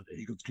booked on Sunday.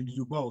 He goes, "Can you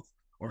do both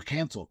or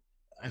cancel?"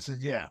 I said,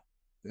 "Yeah."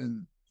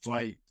 And so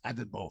I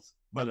did both.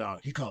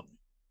 But he called me.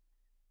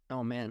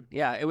 Oh man,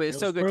 yeah, it was It was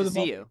so good spur of to the see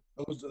moment.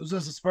 you. It was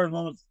just a spur of the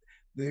moment.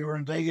 They were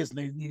in Vegas and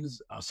they needed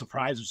a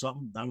surprise or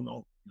something. I don't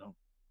know.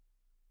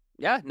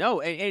 Yeah, no,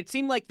 it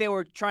seemed like they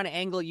were trying to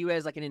angle you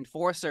as like an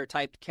enforcer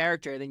type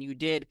character. Then you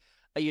did,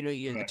 the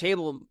Right.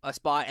 table a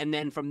spot, and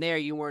then from there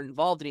you weren't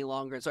involved any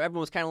longer. So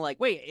everyone was kind of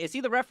like, wait, is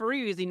he the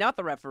referee? Or is he not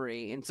the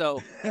referee? And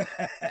so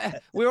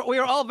we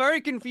were all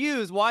very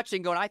confused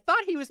watching, going, I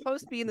thought he was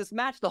supposed to be in this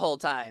match the whole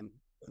time.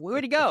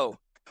 Where'd he go?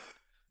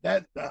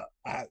 that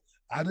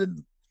I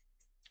didn't.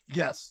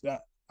 Yes,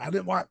 I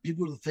didn't want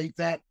people to think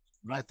that,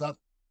 but I thought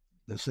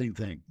the same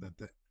thing.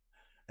 That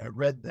I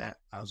read that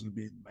I was going to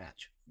be in the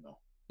match.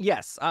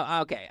 Yes.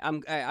 Okay.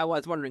 I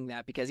was wondering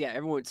that because yeah,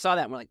 everyone saw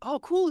that and we're like, oh,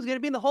 cool, he's gonna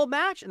be in the whole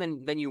match,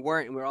 and then you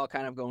weren't, and we are all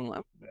kind of going,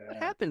 like, what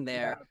happened Yeah.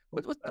 there?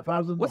 If I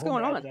was in the What's whole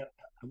going match, on? I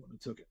wouldn't have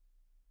took it.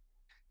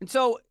 And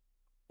so,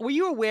 were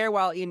you aware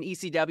while in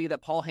ECW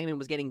that Paul Heyman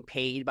was getting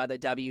paid by the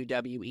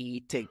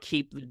WWE to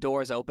keep the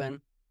doors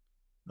open?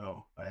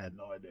 No, I had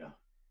no idea.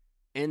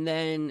 And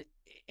then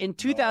in No idea.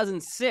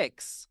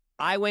 2006,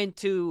 I went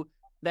to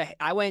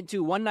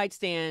One Night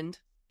Stand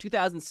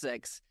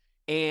 2006,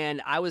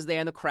 and I was there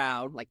in the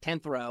crowd, like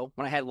 10th row,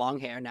 when I had long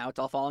hair. Now it's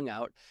all falling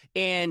out.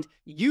 And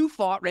you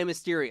fought Rey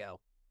Mysterio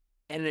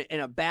in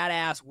a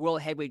badass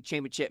World Heavyweight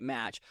Championship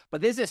match.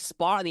 But there's this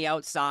spot on the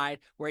outside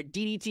where a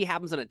DDT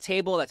happens on a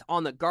table that's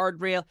on the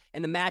guardrail,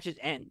 and the match just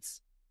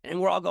ends.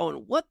 And we're all going,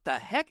 what the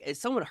heck? Is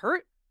someone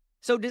hurt?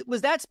 So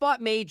was that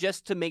spot made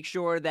just to make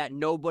sure that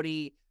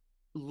nobody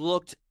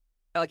looked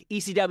like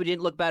ECW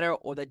didn't look better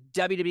or the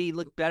WWE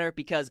looked better?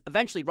 Because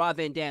eventually Rob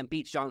Van Dam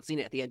beats John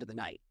Cena at the end of the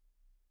night.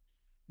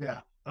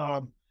 Yeah.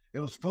 It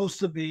was supposed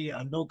to be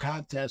a no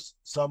contest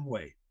some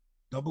way.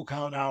 Double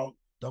count out,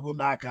 double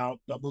knockout,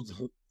 doubles.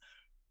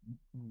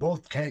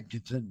 Both can't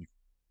continue.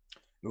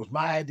 It was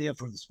my idea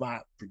for the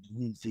spot for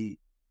DDT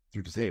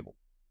through the table.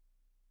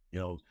 It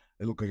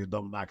looked like a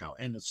double knockout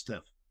and it's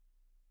stiff.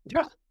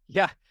 Yeah.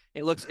 Yeah.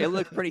 It looks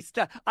pretty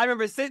stuff. I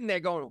remember sitting there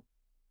going,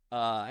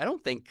 I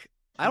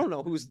don't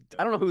know who's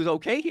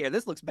okay here.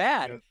 This looks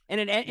bad. Yeah,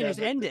 And it just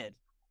ended.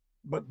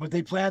 But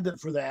they planned it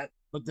for that.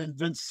 But then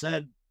Vince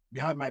said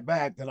behind my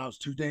back that I was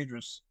too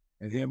dangerous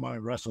and he might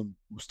wrestle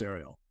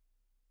Mysterio.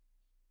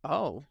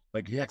 Oh.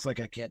 Like he acts like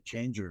I can't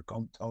change or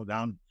tone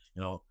down.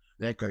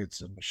 They act like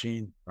it's a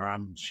machine or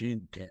I'm a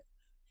machine.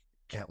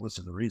 Can't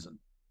listen to reason.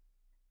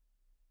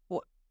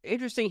 Well,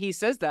 interesting he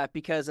says that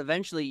because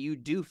eventually you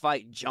do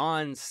fight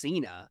John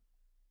Cena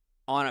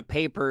on a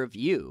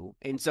pay-per-view.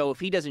 And so if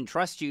he doesn't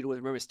trust you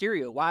with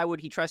Mysterio, why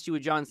would he trust you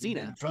with John He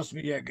Cena? didn't trust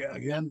me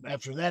again.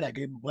 After that, I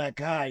gave him a black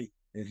eye,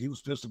 and he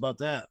was pissed about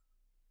that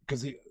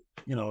because I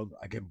gave him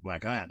a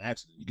black eye on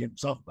accident. He gave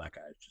himself a black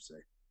eye, I should say.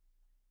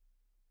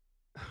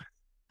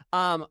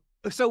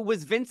 So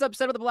was Vince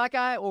upset with the black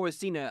eye, or was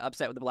Cena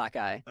upset with the black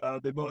eye?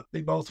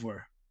 They both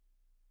were.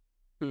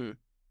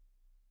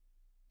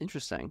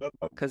 Interesting.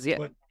 Because yeah,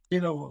 but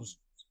was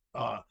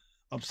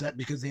upset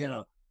because he had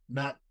to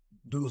not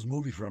do his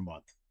movie for a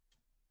month.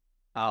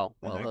 Oh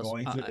well, and I go,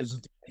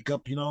 isn't the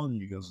makeup,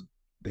 and he goes,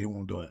 they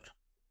won't do it.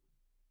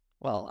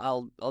 Well,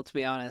 I'll to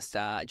be honest,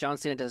 John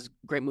Cena does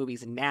great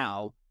movies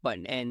now, but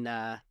in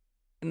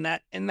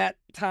that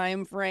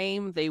time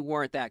frame, they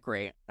weren't that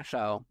great.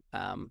 So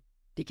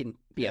he can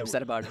be Yeah,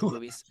 upset about his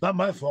movies. it's not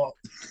my fault.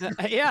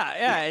 Yeah,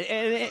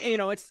 and you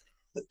know it's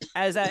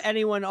as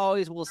anyone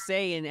always will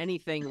say in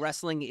anything,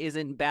 wrestling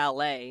isn't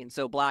ballet, and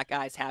so black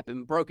eyes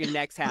happen, broken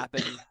necks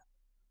happen,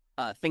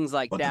 things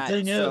like But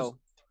that. So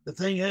the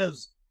thing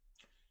is,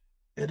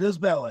 it is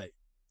ballet.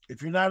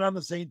 If you're not on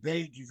the same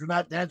page, if you're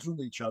not dancing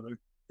with each other,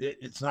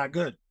 it's not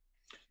good.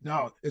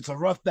 Now, it's a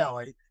rough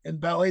ballet. In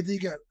ballet, they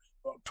get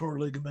torn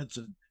ligaments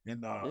and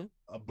yeah,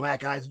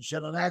 black eyes and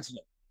shit on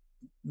accident.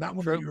 Not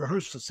when true. you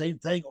rehearse the same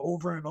thing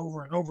over and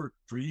over and over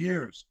for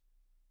years.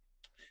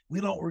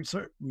 We don't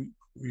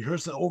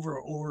rehearse it over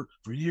and over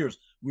for years.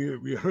 We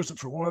rehearse it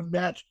for one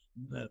match,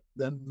 then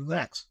the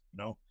next.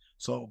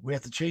 So we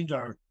have to change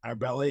our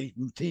ballet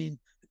routine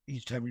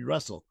each time we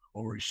wrestle,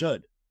 or we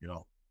should.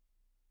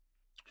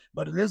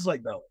 But it is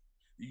like ballet.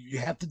 You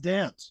have to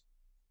dance.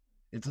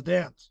 It's a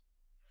dance.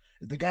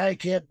 If the guy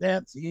can't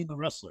dance, he ain't a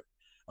wrestler,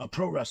 a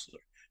pro wrestler.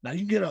 Now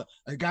you can get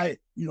a guy,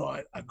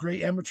 a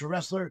great amateur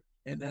wrestler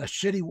and a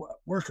shitty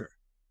worker,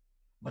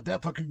 but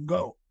that fucking can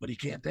go, but he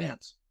can't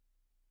dance.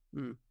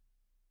 Hmm.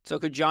 So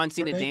could John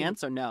Cena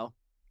dance or no?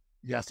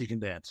 Yes, he can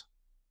dance.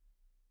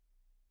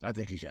 I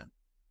think he can.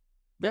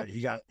 Yeah.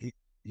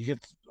 He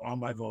gets all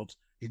my votes.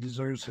 He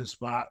deserves his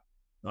spot.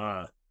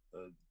 Uh,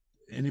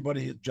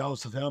 Anybody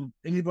jealous of him,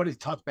 anybody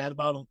talks bad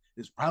about him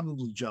is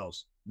probably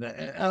jealous.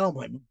 I don't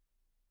blame him.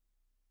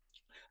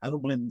 I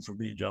don't blame him for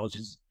being jealous.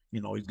 He's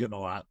getting a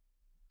lot.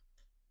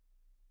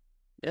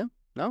 Yeah.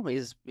 No,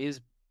 he's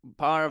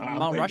part of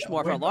Mount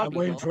Rushmore for a lot of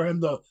people. I'm waiting for him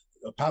to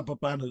pop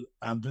up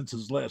on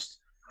Vince's list.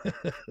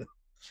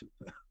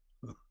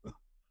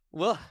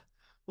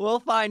 We'll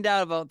find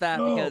out about that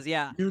because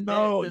yeah,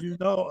 all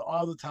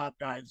the top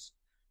guys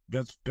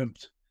Vince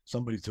pimped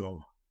somebody to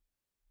him.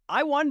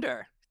 I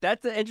wonder.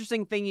 That's an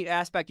interesting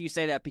aspect you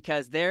say that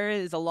because there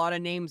is a lot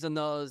of names in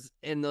those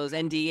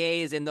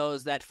NDAs in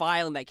that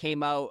filing that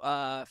came out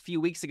a few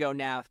weeks ago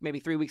now,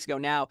 maybe 3 weeks ago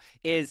now,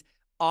 is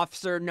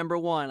officer number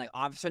 1, like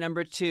officer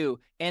number 2,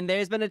 and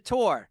there's been a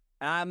tour.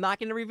 I'm not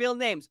going to reveal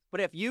names, but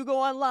if you go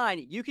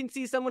online, you can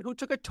see someone who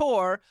took a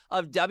tour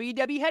of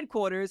WWE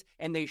headquarters,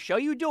 and they show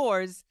you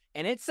doors,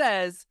 and it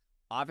says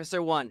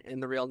Officer 1 in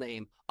the real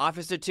name,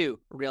 Officer 2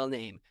 real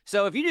name.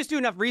 So if you just do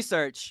enough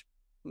research,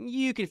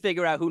 you can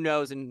figure out who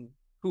knows and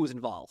who's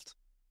involved.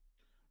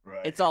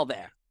 Right. It's all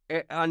there.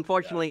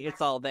 Unfortunately,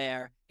 it's all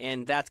there,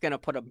 and that's going to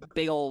put a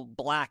big old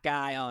black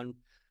eye on,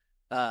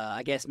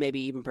 I guess, maybe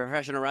even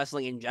professional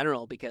wrestling in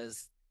general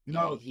because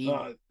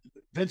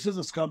Vince is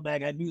a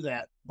scumbag. I knew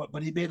that,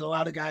 but he made a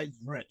lot of guys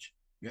rich.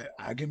 Yeah,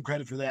 I give him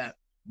credit for that.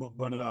 But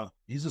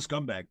he's a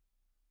scumbag.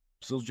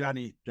 Still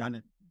Johnny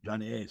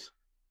Ace.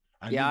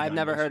 I've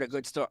never heard a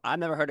good story. I've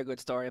never heard a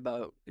good story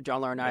about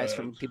John Laurinaitis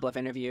from people I've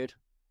interviewed.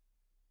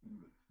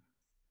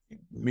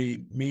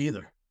 Me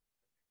either.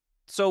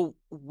 So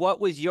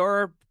what was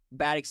your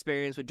bad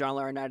experience with John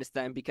Laurinaitis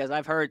then? Because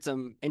I've heard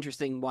some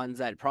interesting ones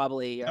that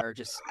probably are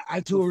just.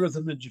 I toured with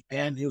him in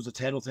Japan. He was a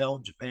tattletale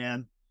in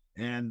Japan,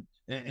 and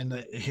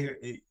here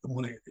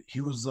when he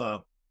was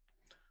the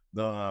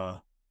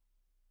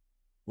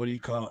what do you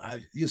call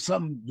it? He has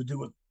something to do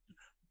with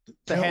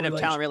the head of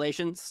talent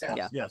relations.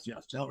 Yes,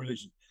 talent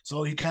relations.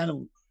 So he kind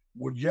of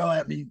would yell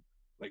at me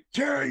like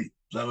Terry,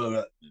 blah, blah,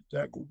 blah.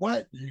 Like,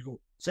 what? And you go,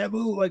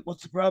 Sabu, like,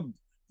 what's the problem?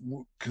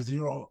 Because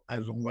I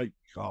don't like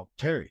called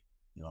Terry,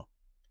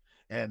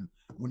 And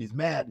when he's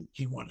mad,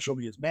 he wants to show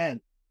me he's mad.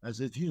 I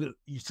said, if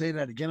you say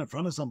that again in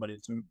front of somebody,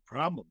 it's a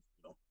problem,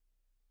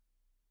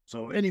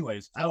 So,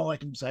 anyways, I don't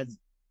like him. Besides,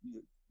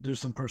 there's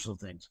some personal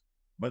things,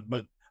 but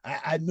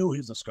I knew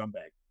he's a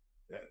scumbag.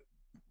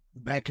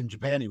 Back in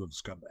Japan, he was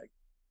a scumbag.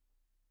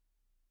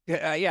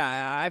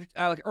 I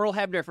like Earl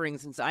Hebner, for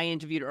instance. I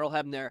interviewed Earl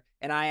Hebner,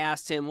 and I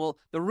asked him, well,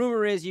 the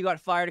rumor is you got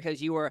fired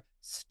because you were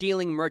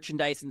stealing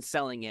merchandise and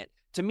selling it.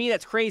 To me,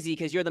 that's crazy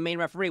because you're the main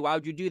referee. Why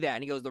would you do that?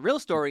 And he goes, the real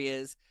story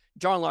is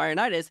John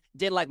Laurinaitis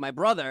didn't like my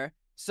brother,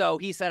 so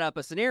he set up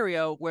a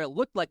scenario where it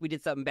looked like we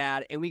did something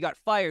bad, and we got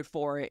fired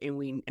for it.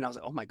 And I was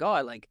like, oh my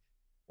God, like.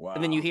 Wow.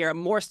 And then you hear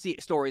more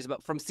stories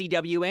from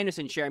C.W.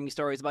 Anderson sharing me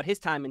stories about his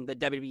time in the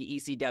WWE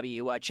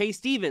ECW. Chase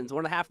Stevens,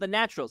 one of half the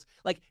Naturals.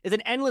 Like, it's an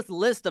endless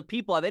list of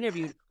people I've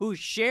interviewed who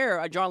share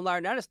a John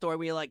Laurinaitis story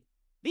where you're like,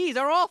 these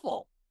are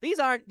awful. These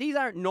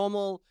aren't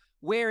normal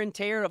wear and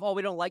tear of,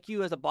 we don't like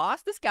you as a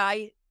boss. This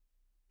guy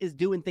is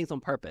doing things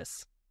on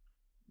purpose.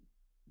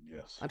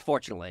 Yes.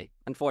 Unfortunately,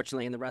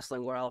 in the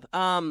wrestling world.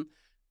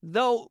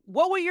 Though,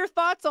 what were your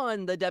thoughts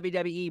on the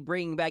WWE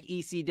bringing back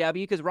ECW?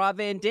 Because Rob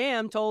Van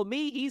Dam told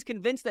me he's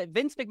convinced that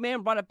Vince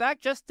McMahon brought it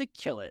back just to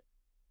kill it.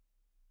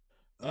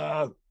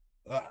 I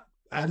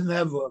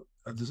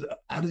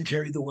didn't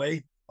carry the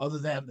weight other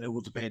than it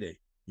was a payday.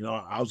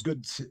 I was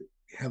good to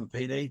have a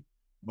payday,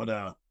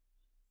 but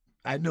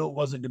I knew it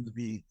wasn't going to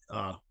be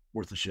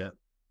worth a shit,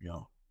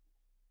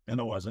 and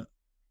it wasn't.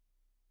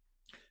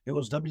 It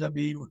was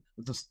WWE with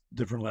just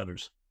different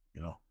letters,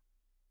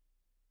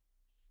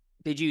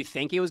 Did you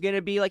think it was going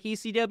to be like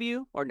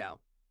ECW or no?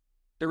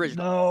 The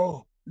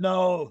original?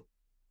 No.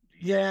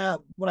 Yeah,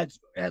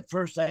 at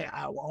first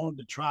I wanted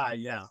to try,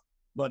 yeah,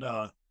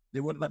 but they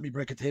wouldn't let me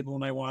break a table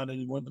when I wanted.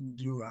 They wouldn't let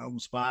me do our own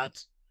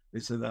spots. They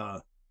said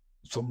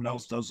someone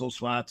else does those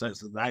spots. I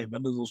said I have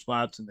been to those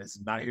spots, and they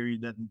said not here you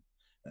didn't.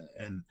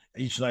 And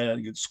each night I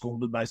get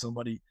scolded by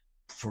somebody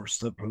for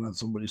stepping on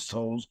somebody's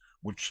toes,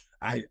 which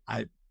I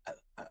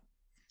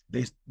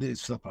they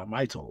step on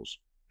my toes,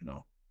 you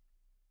know.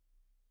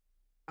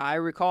 I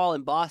recall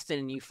in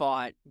Boston you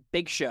fought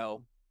Big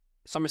Show,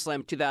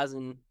 SummerSlam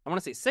 2000, I want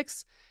to say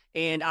 6,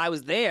 and I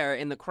was there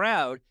in the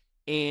crowd,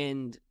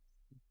 and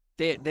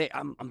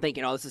I'm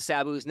thinking, oh, this is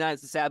Sabu's night.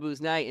 This is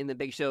Sabu's night, and the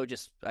Big Show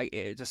just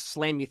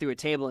slammed you through a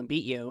table and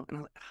beat you, and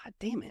I'm like, God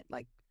damn it!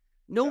 Like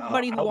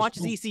nobody who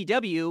watches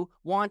ECW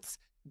wants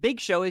Big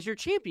Show as your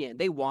champion.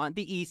 They want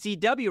the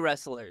ECW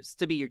wrestlers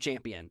to be your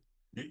champion.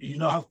 You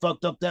know how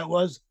fucked up that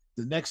was?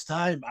 The next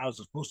time I was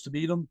supposed to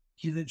beat him,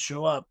 he didn't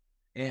show up,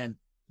 and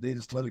they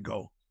just let it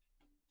go.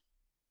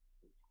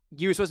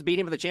 You were supposed to beat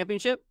him for the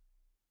championship?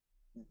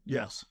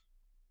 Yes.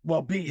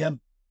 Well, beat him,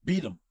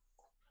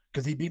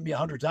 because he beat me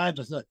 100 times.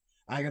 I said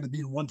I got to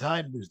beat him one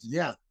time. Said,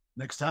 yeah,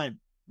 next time.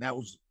 That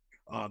was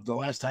the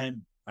last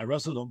time I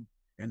wrestled him,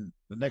 and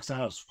the next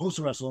time I was supposed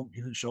to wrestle him,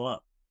 he didn't show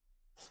up.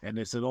 And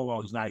they said, "Oh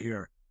well, he's not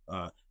here."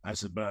 I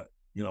said, "But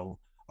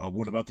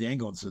what about the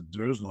angle?" And said,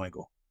 "There is no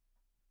angle.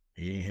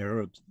 He ain't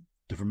here. It's a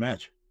different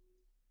match."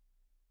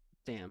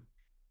 Damn.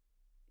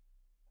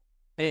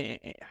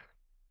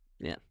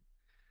 Yeah.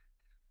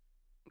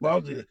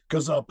 Well,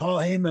 because Paul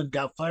Heyman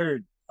got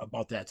fired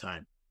about that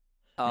time.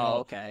 Oh,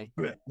 okay.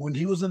 When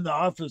he was in the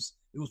office,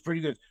 it was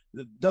pretty good.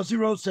 Dusty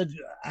Rhodes said,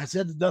 "I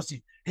said to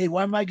Dusty, hey,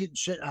 why am I getting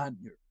shit on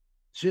here?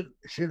 Shit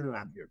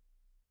on here."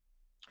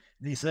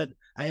 And he said,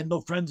 "I had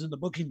no friends in the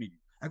booking meeting."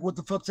 Like, what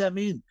the fuck's that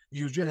mean?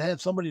 You should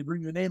have somebody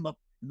bring your name up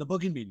in the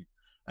booking meeting.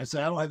 I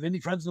said, "I don't have any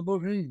friends in the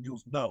booking meeting." He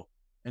goes, "No,"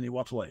 and he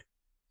walks away.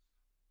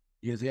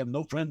 He goes, "They have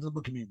no friends in the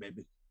booking meeting,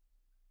 baby."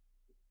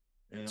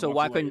 So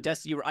why couldn't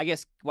Dusty? I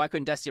guess why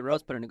couldn't Dusty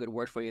Rhodes put in a good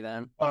word for you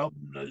then?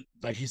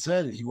 Like he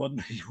said, he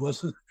wasn't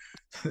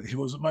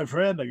my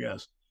friend. I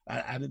guess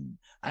I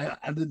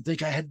didn't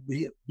think I had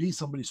to be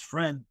somebody's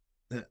friend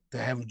to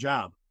have a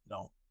job.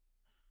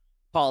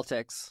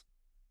 Politics.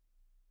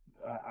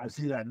 I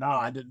see that now.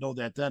 I didn't know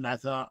that then. I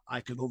thought I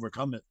could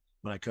overcome it,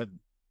 but I couldn't.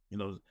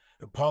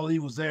 Paulie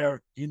was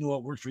there. He knew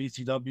what worked for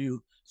ECW,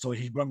 so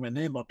he brought my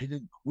name up. We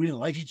didn't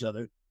like each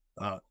other,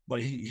 but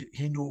he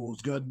knew what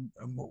was good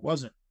and what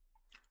wasn't.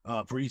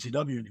 For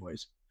ECW,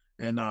 anyways.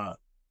 And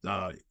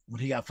when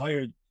he got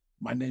fired,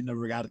 my name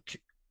never got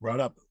brought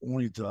up,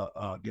 only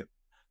to get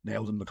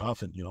nailed in the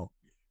coffin.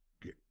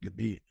 Get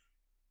beat.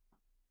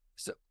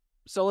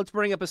 So let's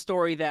bring up a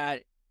story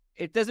that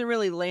it doesn't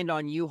really land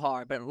on you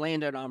hard, but it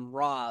landed on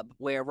Rob,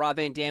 where Rob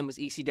Van Dam was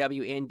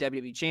ECW and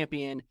WWE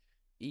champion.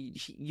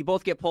 You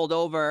both get pulled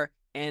over,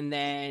 and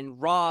then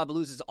Rob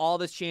loses all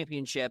his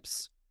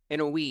championships in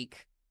a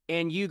week,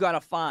 and you got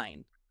a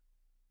fine.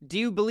 Do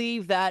you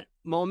believe that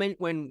moment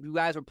when you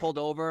guys were pulled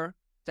over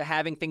to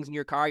having things in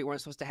your car you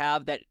weren't supposed to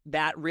have,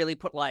 that really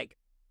put like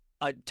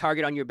a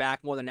target on your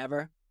back more than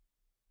ever?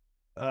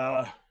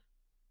 I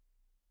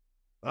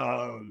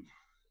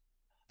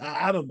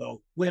don't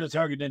know. We had a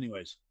target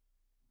anyways.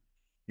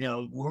 We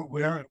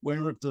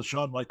aren't the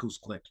Shawn Michaels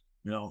clique,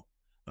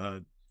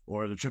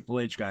 or the Triple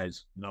H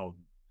guys.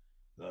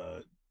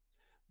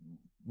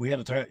 We had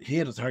a target. He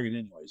had a target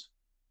anyways.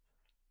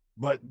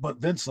 But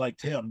Vince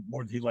liked him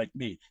more than he liked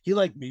me. He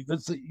liked me.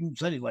 Vince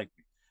said he liked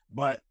me,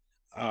 but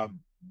I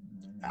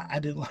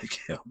didn't like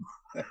him.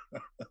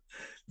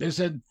 They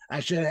said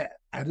I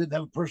didn't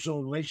have a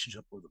personal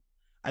relationship with him.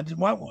 I didn't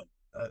want one.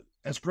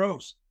 That's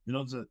gross. I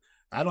don't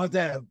have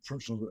to have a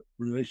personal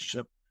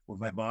relationship with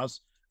my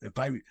boss. If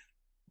I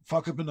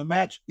fuck up in the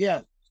match,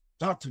 yeah,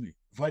 talk to me.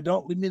 If I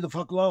don't, leave me the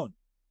fuck alone.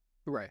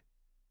 Right.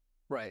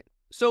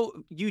 So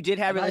you did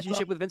have a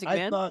relationship with Vince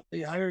McMahon? I thought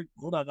they hired.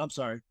 Hold on, I'm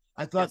sorry.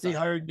 I thought they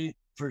hired me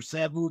for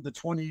Sabu, the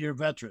 20-year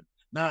veteran,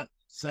 not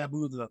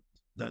Sabu, the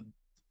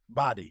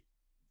body.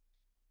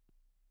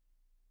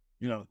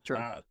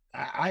 Sure.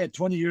 I had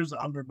 20 years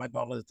under my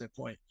belt at that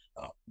point.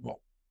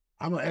 Well,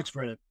 I'm an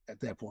expert at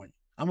that point.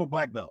 I'm a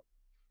black belt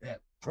at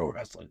pro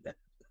wrestling.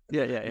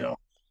 Yeah.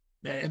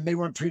 And they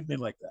weren't treating me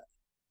like that.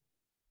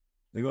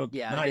 They go,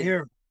 yeah, not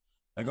here.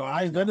 I go,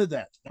 I invented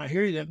that. Not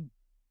here, you didn't.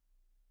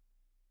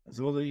 I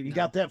said, well, you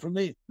got that from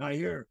me. Not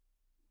here.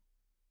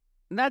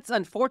 And that's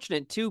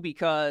unfortunate too,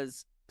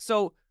 because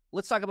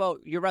let's talk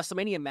about your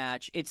WrestleMania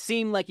match. It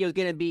seemed like it was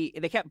going to be,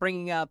 they kept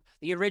bringing up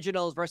the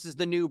originals versus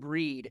the new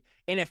breed.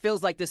 And it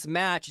feels like this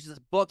match is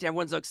just booked. And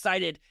everyone's so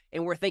excited.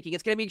 And we're thinking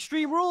it's going to be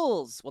Extreme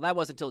Rules. Well, that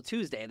wasn't until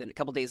Tuesday. Then a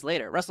couple days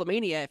later,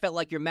 WrestleMania, it felt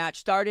like your match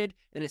started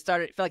and it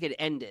felt like it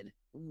ended.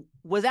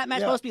 Was that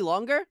match supposed to be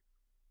longer?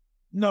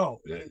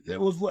 No, it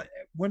was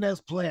when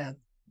as planned,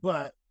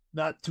 but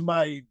not to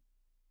my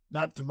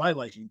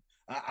liking.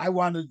 I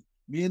wanted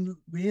me and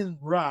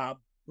Rob,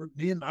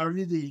 me and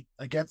RVD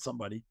against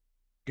somebody,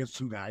 against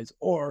two guys,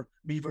 or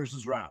me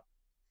versus Rob.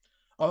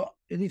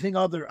 anything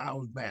other, I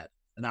was mad.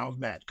 And I was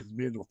mad because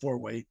we had a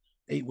 4-way,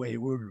 8-way, we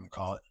were going to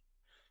call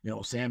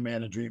it.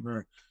 Sandman and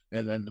Dreamer.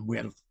 And then we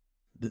had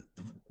the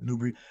new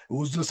breed. It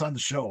was just on the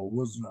show. It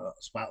wasn't a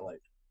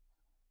spotlight.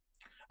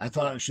 I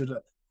thought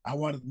I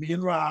wanted me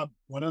and Rob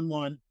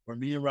 1-on-1 or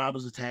me and Rob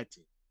as a tag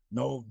team.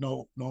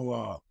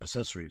 No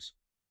accessories.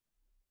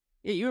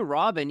 Yeah, you and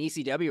Rob and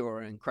ECW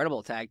were an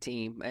incredible tag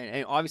team,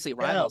 and obviously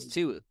rivals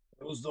too.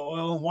 It was the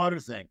oil and water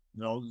thing,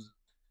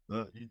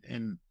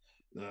 and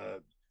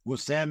with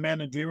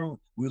Sandman and Dreamer,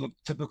 we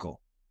looked typical.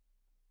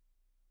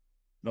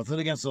 Nothing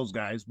against those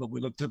guys, but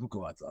we looked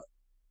typical, I thought.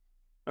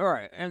 All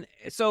right, and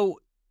so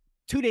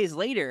 2 days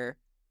later,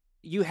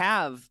 you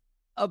have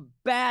a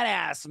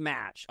badass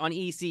match on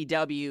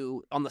ECW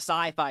on the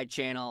Sci-Fi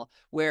Channel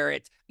where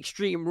it's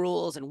Extreme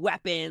Rules and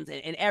weapons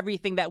and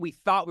everything that we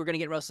thought we were going to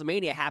get at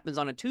WrestleMania happens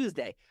on a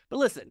Tuesday. But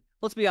listen,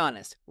 let's be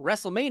honest.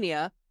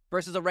 WrestleMania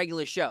versus a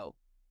regular show.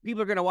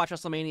 People are going to watch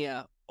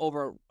WrestleMania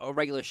over a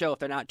regular show if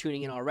they're not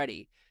tuning in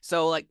already.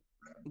 So, like,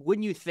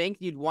 wouldn't you think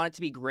you'd want it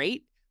to be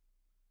great?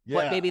 Yeah,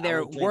 but maybe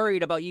they're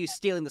worried about you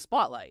stealing the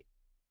spotlight.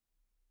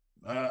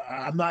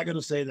 I'm not going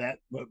to say that,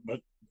 but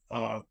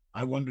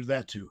I wondered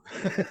that too.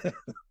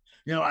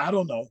 I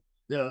don't know.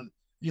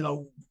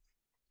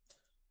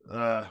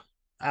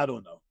 I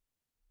don't know.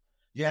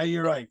 Yeah,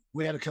 you're right.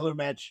 We had a killer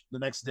match the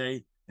next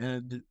day,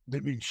 and it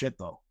didn't mean shit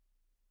though.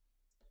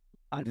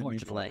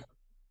 Unfortunately.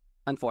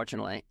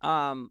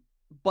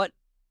 But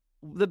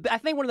I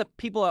think one of the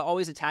people that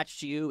always attached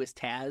to you is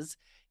Taz,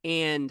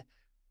 and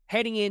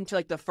heading into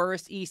like the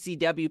first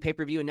ECW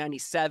pay-per-view in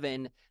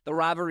 '97, the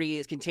rivalry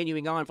is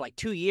continuing on for like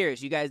 2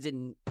 years. You guys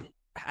didn't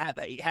have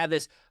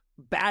this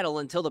battle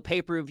until the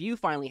pay-per-view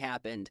finally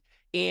happened,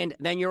 and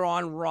then you're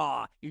on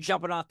Raw. You're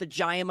jumping off the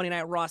giant Monday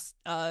Night Raw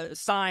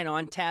sign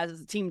on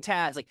Team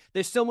Taz. Like,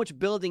 there's so much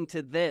building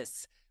to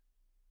this.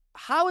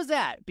 How is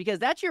that? Because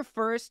that's your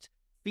first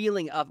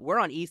feeling of we're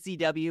on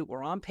ECW,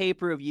 we're on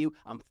pay-per-view,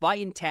 I'm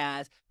fighting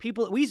Taz.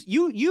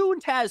 You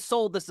and Taz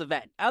sold this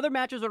event. Other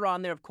matches are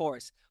on there, of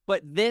course,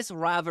 but this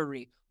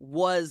rivalry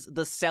was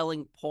the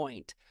selling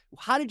point.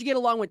 How did you get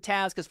along with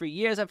Taz? Because for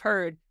years I've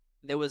heard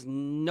there was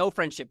no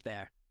friendship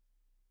there.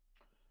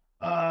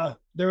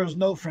 There was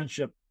no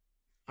friendship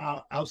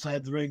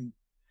outside the ring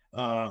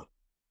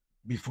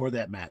before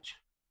that match.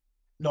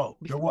 No,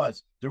 there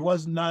was. There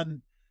was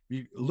none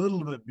a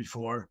little bit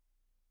before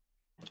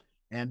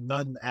and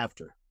none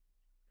after.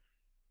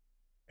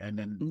 And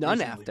then none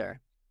recently,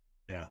 after.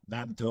 Yeah,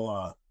 not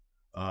until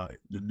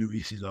the new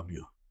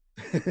ECW.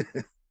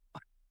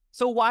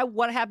 So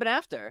what happened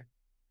after?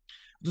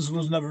 He's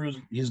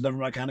never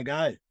my kind of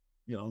guy.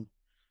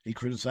 He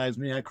criticized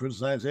me, I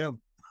criticized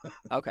him.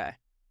 Okay.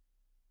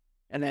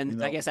 And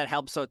then I guess that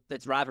helps. So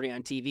it's rivalry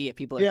on TV if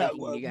people are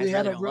thinking you guys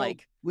really don't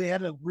like. We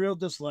had a real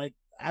dislike.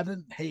 I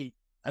didn't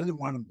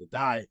want him to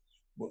die.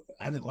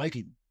 I didn't like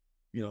him.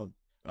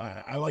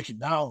 I like him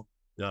now.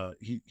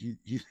 He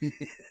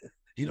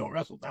don't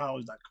wrestle now.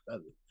 He's not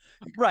competitive.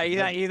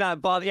 Right. He's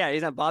not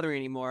bothering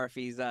anymore if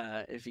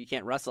he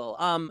can't wrestle.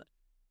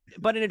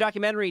 But in a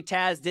documentary,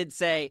 Taz did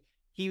say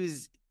he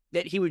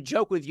would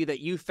joke with you that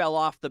you fell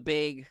off the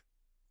big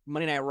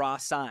Monday Night Raw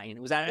sign.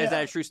 Is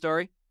that a true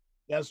story?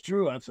 That's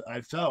true.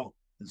 I fell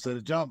instead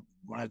of jump.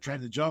 When I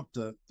tried to jump,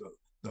 the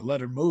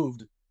letter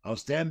moved. I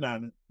was standing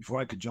on it before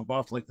I could jump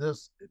off like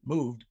this. It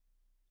moved,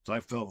 so I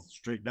fell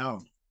straight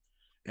down.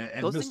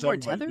 And those things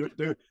weren't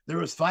tethered? There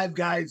was 5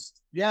 guys.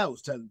 Yeah, it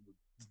was tethered.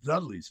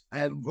 Dudley's. I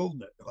had them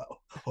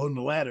holding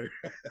the ladder,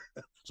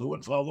 so it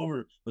wouldn't fall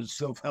over, but it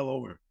still fell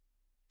over.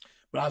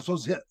 But I was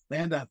supposed to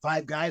land on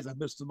 5 guys. I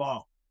missed them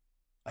all.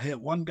 I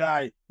hit one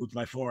guy with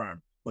my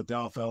forearm, but they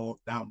all fell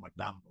down like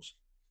dominoes.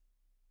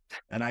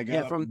 And I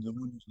got up and the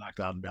wind was knocked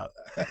out about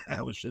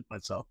I was shit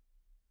myself.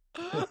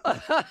 And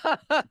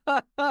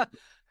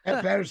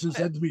Patterson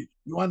said to me,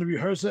 "You want to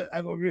rehearse it?"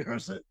 I go,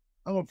 "Rehearse it.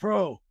 I'm a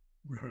pro.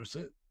 Rehearse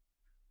it."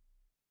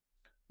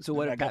 So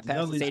what did Pat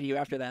Patterson say to you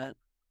after that?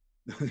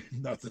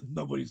 Nothing.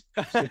 Nobody's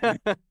saying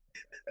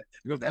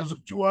he goes, "That's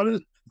what you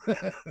wanted."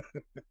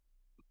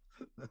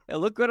 It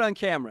looked good on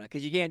camera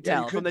because you can't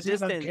tell from the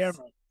distance.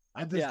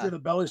 I just did a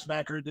belly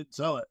smacker and didn't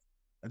sell it.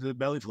 I did a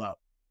belly flop.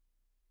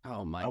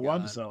 Oh my God. I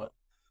wanted to sell it.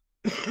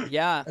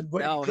 Yeah.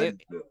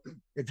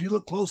 If you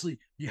look closely,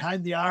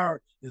 behind the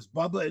R is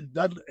Bubba and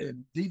Dudley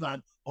and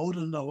Devon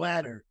holding the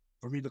ladder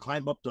for me to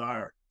climb up the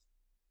R.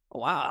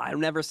 Wow, I've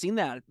never seen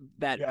that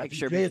picture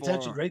if you pay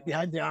attention, right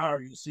behind the R,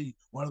 you see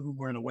one of them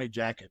wearing a white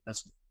jacket.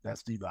 That's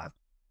Devon.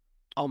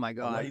 Oh my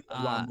God.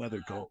 A long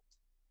leather coat.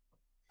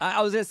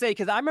 I was going to say,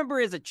 because I remember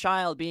as a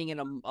child being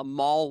in a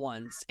mall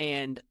once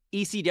and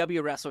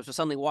ECW wrestlers were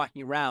suddenly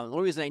walking around. The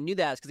only reason I knew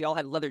that is because they all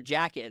had leather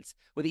jackets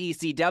with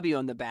ECW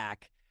on the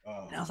back.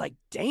 Oh. And I was like,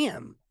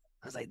 damn.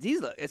 I was like, these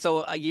look. And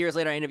so years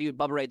later, I interviewed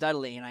Bubba Ray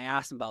Dudley and I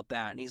asked him about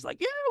that. And he's like,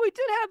 yeah, we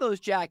did have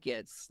those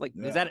jackets. Like,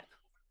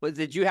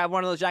 did you have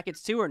one of those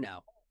jackets too or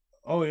no?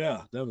 Oh,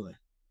 yeah, definitely.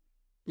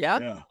 Yeah?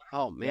 Yeah.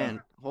 Oh, man.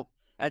 Yeah. Well,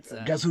 that's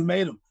guess who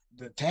made them?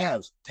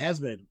 Taz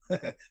made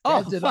them.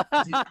 Taz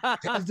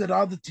did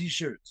all the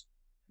T-shirts.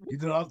 He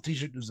did all the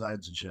T-shirt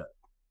designs and shit.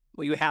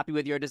 Were you happy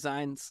with your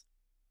designs?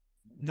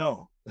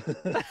 No. You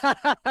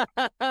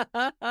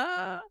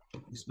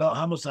spell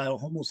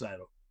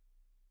homicidal.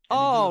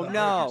 Oh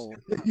no.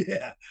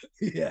 Yeah,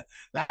 yeah.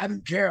 I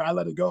didn't care. I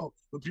let it go.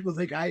 But people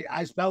think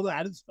I spelled it.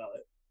 I didn't spell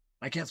it.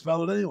 I can't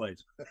spell it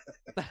anyways.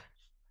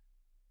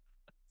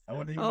 I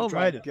wouldn't even Oh my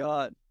tried it.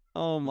 god.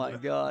 Oh my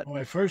god.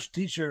 My first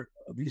T-shirt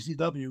of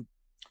ECW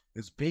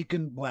is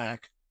bacon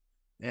black,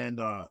 and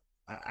I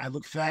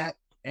look fat,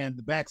 and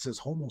the back says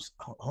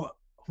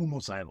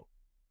homicidal,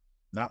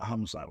 not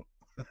homicidal.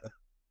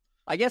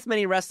 I guess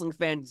many wrestling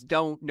fans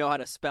don't know how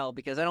to spell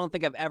because I don't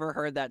think I've ever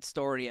heard that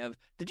story of.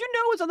 Did you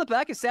know what's on the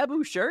back of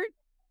Sabu's shirt?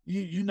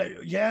 You know,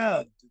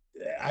 yeah.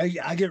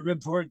 I get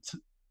ripped for it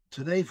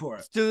today for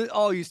it.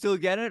 You still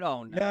get it?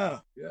 Oh no. Yeah,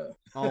 yeah.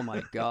 Oh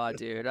my god,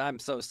 dude. I'm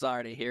so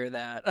sorry to hear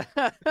that.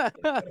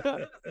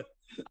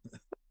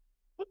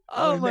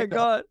 Oh my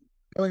god.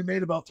 I only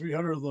made about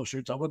 300 of those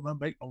shirts. I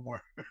wouldn't make no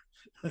more.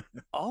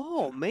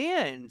 Oh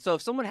man. So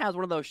if someone has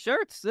one of those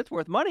shirts, it's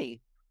worth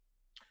money.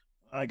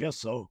 I guess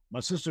so. My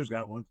sister's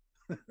got one.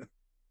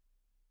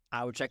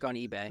 I would check on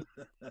eBay.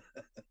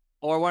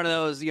 Or one of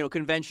those,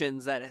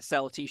 conventions that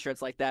sell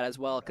T-shirts like that as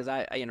well. Because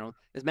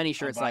there's many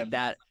shirts like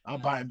that. I'll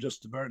buy them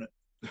just to burn it.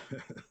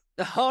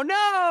 Oh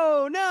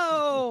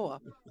no!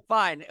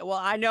 Fine. Well,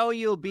 I know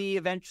you'll be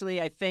eventually.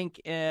 I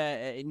think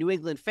New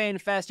England Fan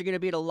Fest. You're going to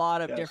be at a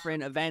lot of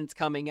different events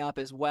coming up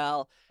as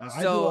well.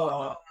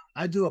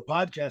 I do a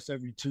podcast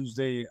every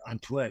Tuesday on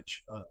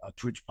Twitch, a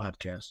Twitch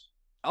podcast.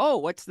 Oh,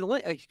 what's the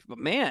link?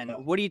 Man,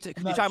 what are you?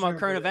 Can you talk about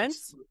current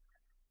events?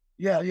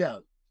 Yeah.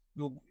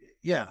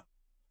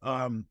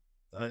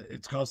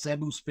 It's called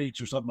Sabu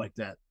Speaks or something like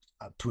that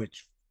on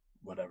Twitch,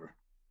 whatever.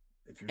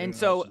 And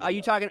so, are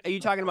you talking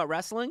about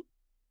wrestling?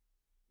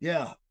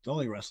 Yeah, it's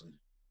only wrestling.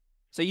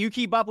 So you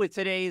keep up with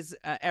today's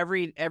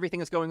everything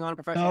that's going on in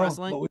professional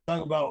wrestling? But we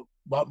talk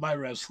about my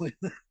wrestling.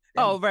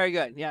 Oh, very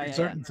good. Yeah.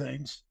 Certain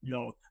things,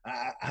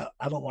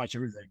 I don't watch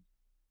everything.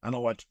 I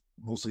don't watch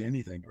mostly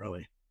anything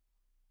really.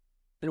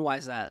 Then why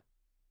is that?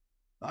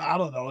 I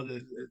don't know.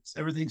 It's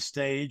everything's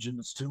staged and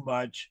it's too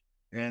much.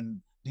 And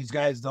these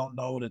guys don't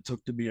know what it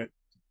took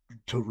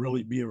to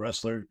really be a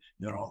wrestler,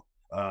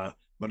 but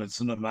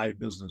it's none of my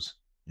business,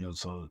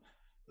 so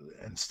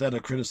instead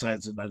of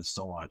criticizing, I just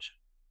don't watch.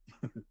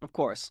 Of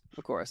course.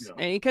 Yeah.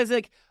 And because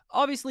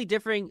obviously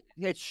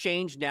it's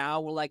changed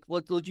now. We're like,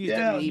 let's use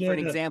WWE for an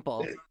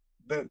example.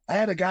 I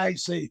had a guy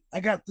say,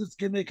 I got this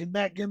gimmick and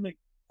that gimmick.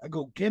 I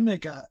go,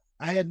 gimmick?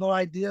 I had no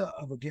idea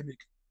of a gimmick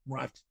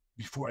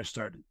before I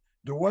started.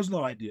 There was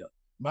no idea.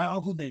 My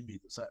uncle named me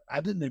this.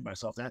 I didn't name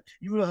myself that.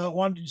 You would have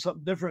wanted to do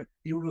something different.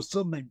 He would have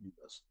still named me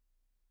this.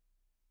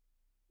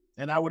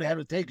 And I would have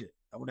had to take it.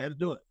 I would have had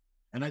to do it.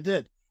 And I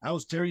did. I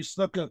was Terry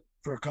Snuka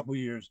for a couple of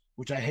years,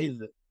 which I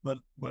hated it. But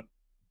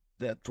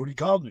that's what he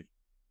called me.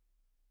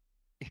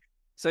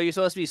 So you're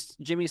supposed to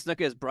be Jimmy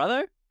Snuka's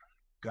brother?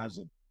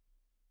 Cousin.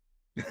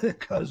 I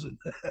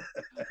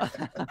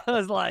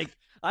was like,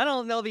 I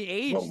don't know the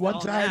age. Well, one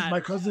time, my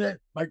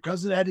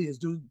cousin Eddie is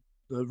doing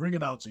the ring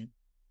announcing,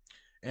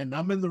 and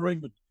I'm in the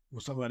ring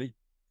with somebody,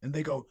 and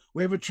they go,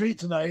 "We have a treat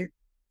tonight.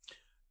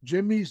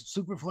 Jimmy's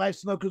Superfly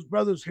Snuka's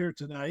brother's here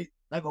tonight."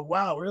 I go,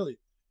 "Wow, really?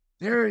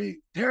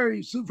 Terry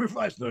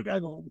Superfly Snuka?" I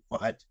go,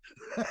 "What?"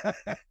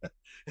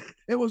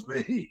 It was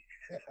me.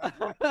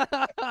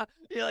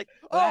 You're like,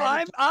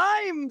 "Oh,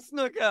 I'm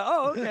Snuka."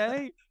 Oh,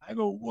 okay. I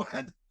go, "What?"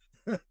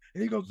 And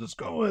he goes, "Just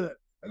go with it."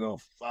 I go,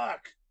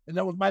 "Fuck." And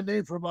that was my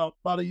name for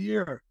about a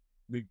year.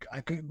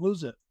 I couldn't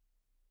lose it.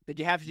 Did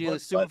you have to do the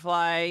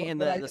Superfly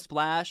and the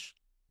splash?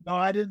 No,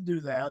 I didn't do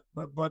that.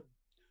 But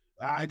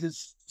I did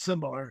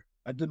similar.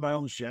 I did my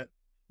own shit.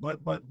 But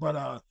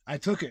I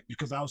took it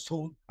because I was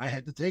told I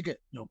had to take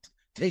it.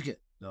 Take it.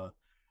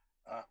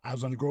 I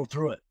was going to go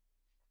through it.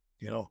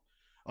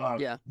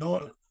 Yeah.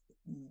 No,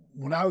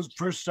 when I was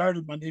first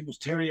started, my name was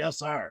Terry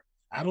SR.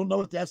 I don't know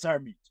what the SR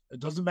means. It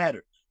doesn't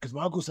matter because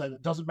my uncle said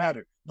it doesn't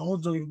matter. No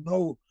one's going to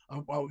know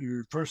about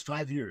your first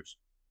 5 years.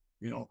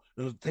 It'll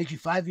take you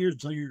 5 years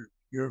until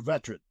you're a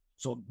veteran.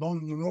 So no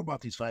one will know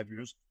about these 5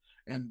 years.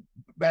 And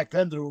back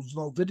then there was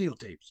no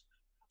videotapes.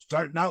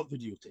 Starting out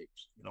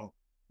videotapes.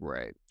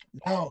 Right.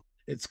 Now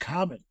it's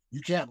common.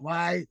 You can't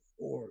lie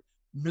or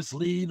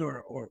mislead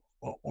or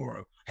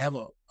have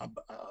a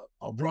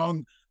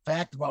wrong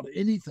fact about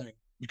anything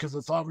because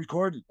it's all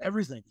recorded.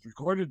 Everything's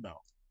recorded now.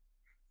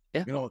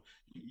 Yeah.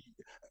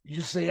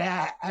 You say,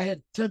 I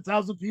had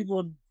 10,000 people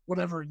and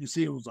whatever, and you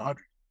see it was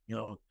 100.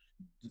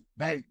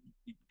 Back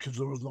because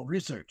there was no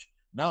research.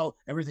 Now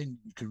everything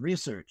you can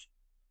research.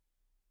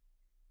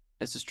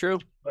 This is true.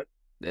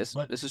 This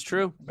is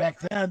true.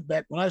 Back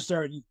when I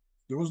started,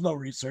 there was no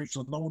research,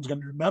 so no one's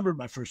going to remember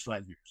my first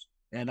 5 years.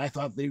 And I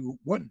thought they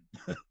wouldn't,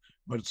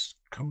 but it's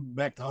coming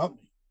back to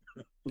haunt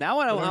me. Now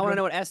I want to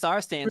know what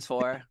SR stands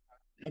for.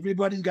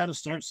 Everybody's got to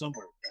start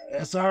somewhere.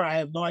 SR, I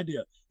have no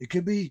idea. It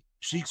could be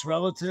Sheik's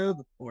relative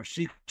or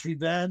Sheik's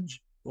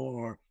revenge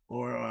or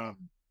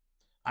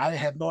I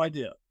have no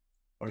idea.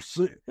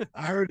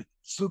 I heard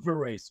super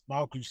race. My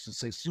uncle used to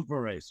say super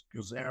race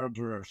because Arabs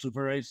are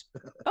super race.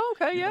 Oh,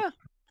 okay, yeah.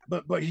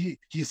 but he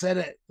said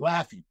it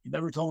laughing. He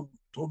never told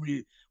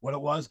me what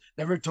it was.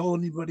 Never told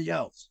anybody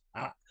else.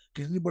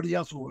 Because anybody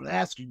else would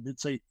ask him, they'd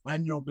say,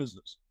 "Mind your own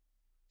business."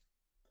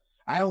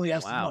 I only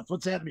asked him once,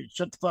 "What's that mean?"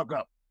 Shut the fuck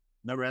up.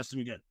 Never asked him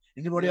again.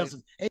 Anybody else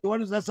says, "Hey, what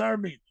does SR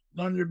mean?"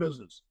 None of your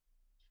business.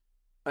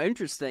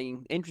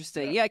 Interesting.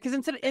 Yeah, because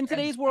in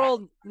today's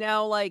world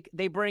now, like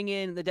they bring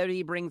in the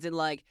WWE brings in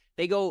like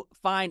they go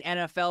find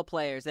NFL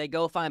players, they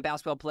go find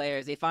basketball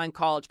players, they find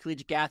college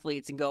collegiate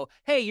athletes, and go,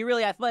 "Hey, you're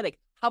really athletic.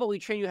 How about we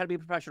train you how to be a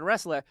professional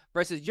wrestler?"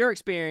 Versus your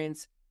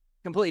experience,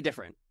 completely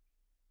different.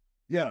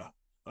 Yeah,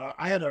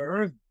 I had to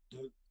earn.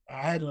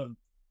 I had to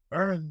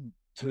earn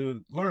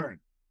to learn.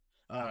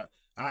 I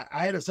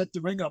had to set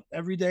the ring up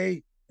every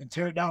day and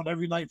tear it down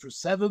every night for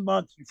 7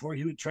 months before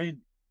he would train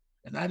me,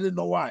 and I didn't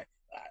know why.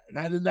 And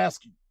I didn't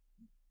ask him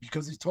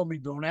because he told me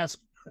don't ask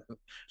him.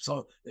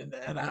 So and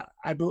I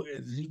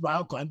he's my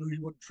uncle. I knew he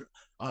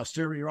wouldn't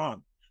steer me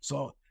wrong.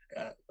 So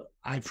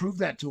I proved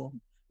that to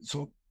him.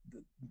 So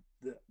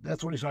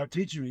that's when he started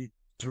teaching me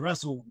to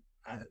wrestle.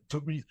 It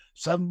took me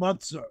 7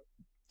 months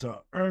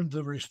to earn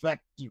the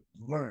respect to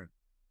learn.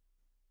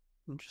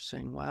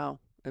 Interesting. Wow,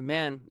 and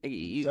man,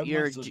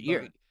 you're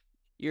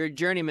a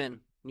journeyman.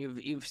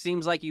 You've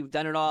seems like you've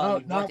done it all.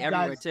 You've worked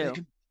everywhere too.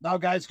 Now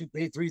guys can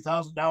pay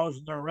 $3,000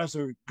 and they're a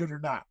wrestler, good or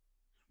not.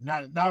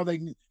 Now they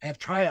can have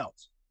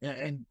tryouts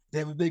and they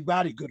have a big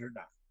body, good or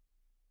not.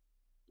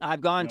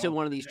 I've gone to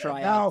one of these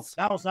tryouts.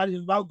 Now it's not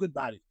even about good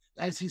body.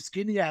 I see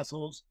skinny guys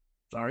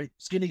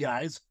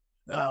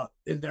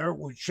in there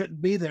who shouldn't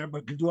be there,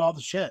 but can do all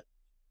the shit.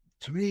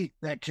 To me,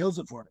 that kills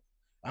it for me.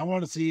 I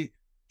want to see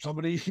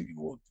somebody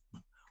who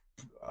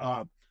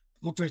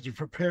looks like you're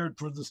prepared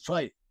for this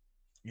fight,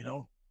 you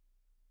know?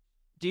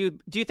 Do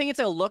you think it's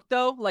a look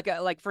though?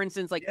 Like for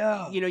instance, like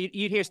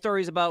you'd hear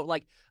stories about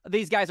like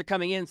these guys are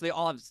coming in, so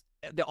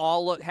they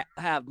all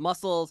have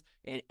muscles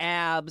and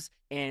abs,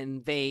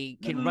 and they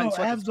can run.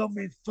 Abs don't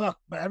mean fuck,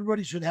 but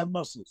everybody should have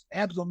muscles.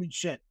 Abs don't mean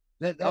shit.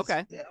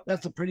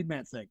 That's a pretty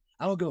man thing.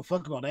 I don't give a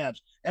fuck about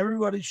abs.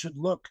 Everybody should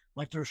look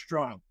like they're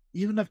strong,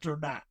 even if they're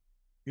not.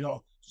 You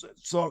know,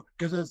 so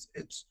because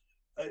it's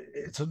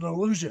an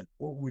illusion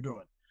what we're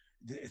doing.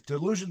 It's the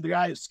illusion the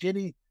guy is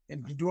skinny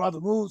and can do all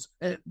the moves,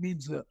 and it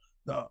means the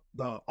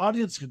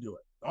audience can do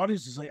it. The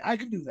audience is like, I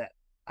can do that.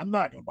 I'm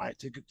not going to buy a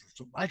ticket for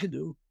something I can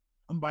do.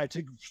 I'm going to buy a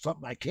ticket for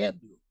something I can't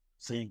do.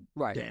 Sing,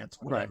 dance,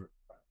 whatever. Right.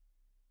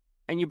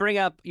 And you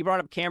brought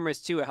up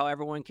cameras too, how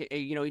everyone can,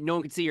 no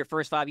one can see your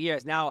first 5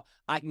 years. Now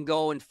I can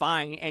go and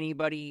find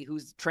anybody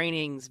who's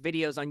trainings,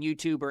 videos on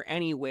YouTube or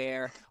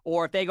anywhere,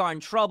 or if they got in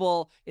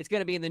trouble, it's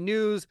going to be in the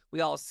news.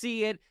 We all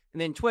see it. And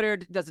then Twitter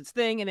does its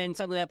thing. And then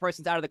suddenly that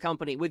person's out of the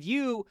company. With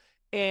you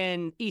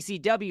and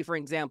ECW, for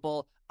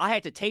example, I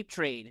had to tape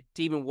trade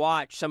to even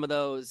watch some of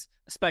those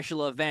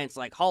special events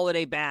like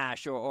Holiday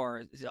Bash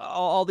or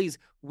all these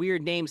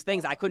weird names,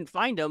 things. I couldn't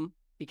find them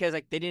because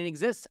they didn't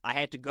exist. I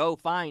had to go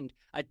find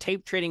a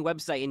tape trading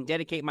website and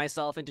dedicate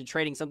myself into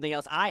trading something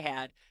else I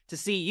had to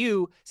see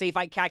you, say,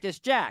 fight Cactus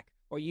Jack,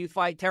 or you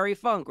fight Terry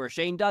Funk or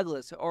Shane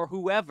Douglas or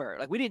whoever.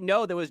 Like, we didn't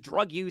know there was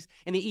drug use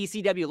in the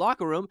ECW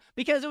locker room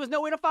because there was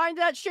no way to find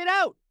that shit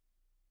out.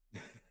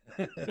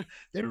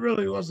 There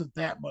really wasn't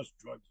that much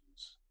drug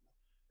use.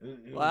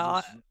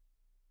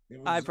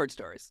 I've heard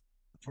stories.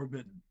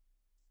 Forbidden.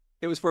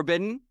 It was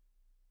forbidden?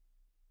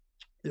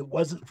 It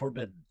wasn't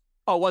forbidden.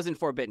 Oh, it wasn't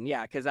forbidden,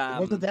 yeah, because it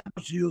wasn't that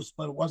much use,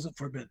 but it wasn't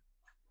forbidden.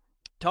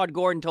 Todd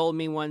Gordon told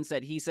me once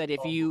that he said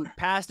if you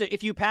passed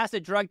a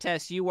drug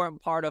test, you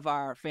weren't part of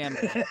our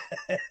family.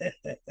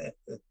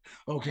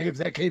 Okay, if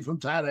that came from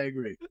Todd, I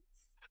agree.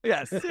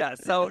 Yes.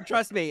 So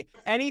trust me,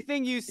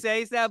 anything you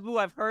say, Sabu,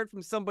 I've heard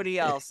from somebody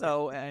else.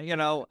 So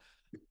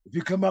if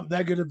you come up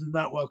negative, you're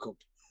not welcome.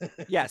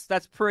 Yes,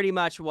 that's pretty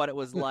much what it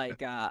was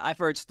like. I've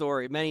heard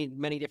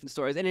many different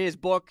stories. And in his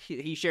book,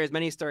 he shares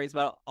many stories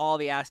about all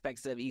the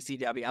aspects of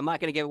ECW. I'm not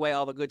going to give away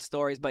all the good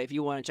stories, but if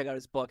you want to check out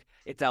his book,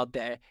 it's out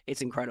there.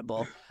 It's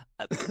incredible.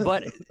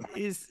 But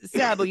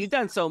Sabu, you've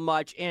done so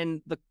much.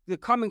 And the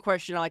common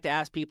question I like to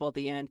ask people at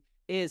the end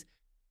is,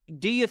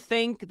 do you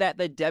think that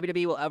the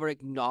WWE will ever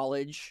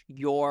acknowledge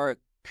your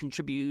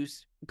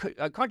contributions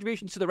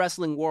to the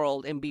wrestling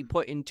world and be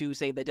put into,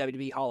 say, the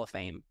WWE Hall of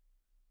Fame?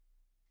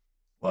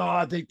 Well,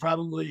 I think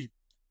probably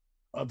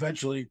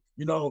eventually,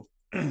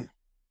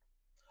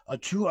 a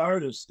true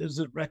artist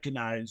isn't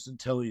recognized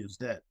until he is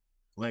dead.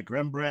 Like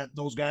Rembrandt,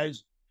 those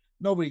guys,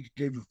 nobody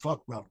gave a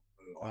fuck about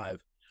them alive.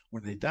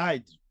 When they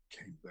died,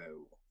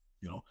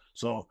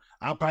 So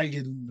I'll probably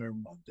get in there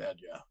when I'm dead,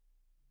 yeah.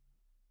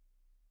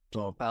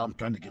 So I'm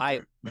trying to get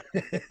there.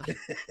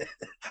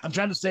 I'm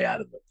trying to stay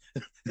out of it.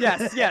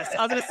 Yes.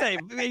 I was going to say,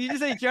 you just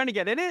say you're trying to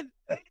get in it?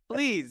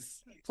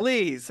 Please,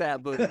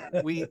 Sabu.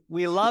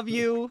 We love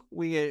you.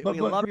 We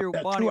love your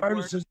body. True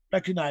artists isn't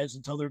recognized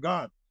until they're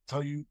gone.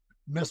 Until you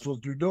miss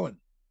what you're doing.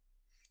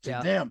 So,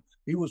 damn,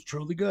 he was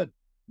truly good.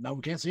 Now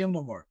we can't see him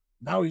no more.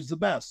 Now he's the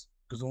best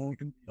because no one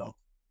can, Well,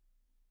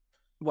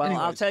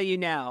 anyways. I'll tell you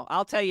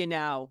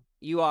now,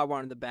 you are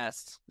one of the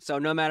best. So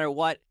no matter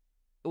what,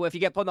 if you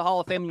get put in the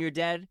Hall of Fame when you're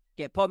dead,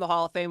 get put in the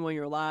Hall of Fame when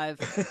you're alive.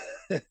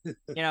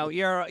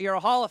 You're a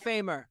Hall of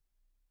Famer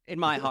in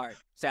my heart,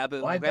 Sabu.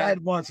 Well, I okay?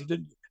 died once. It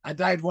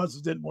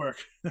didn't work.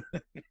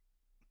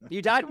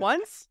 You died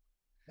once?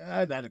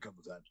 I died a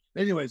couple times.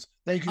 Anyways,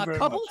 thank you very much. A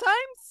couple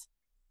times?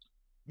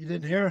 You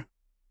didn't hear?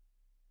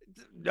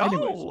 No.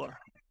 Anyways,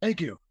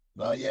 thank you.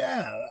 Well,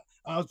 yeah,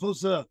 I was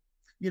supposed to,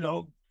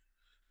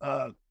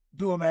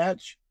 do a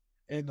match,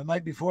 and the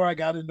night before I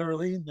got in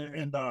early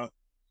and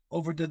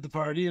overdid the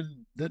party and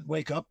didn't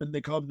wake up, and they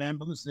called an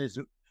ambulance. And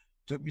they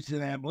took me to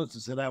the ambulance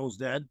and said I was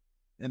dead,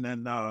 and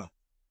then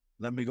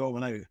let me go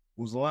when I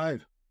was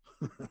alive.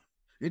 You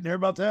didn't hear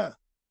about that?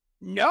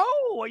 No,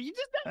 you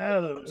just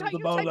you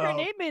type your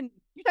name in.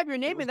 You type your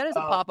name in. That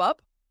doesn't pop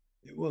up.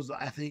 It was,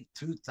 I think,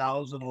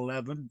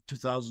 2011,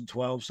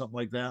 2012, something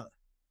like that.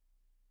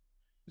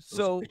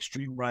 So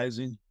Extreme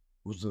Rising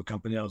was the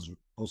company I was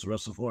supposed to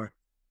wrestle for.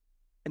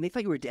 And they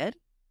thought you were dead?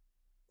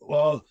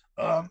 Well,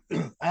 I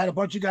had a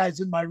bunch of guys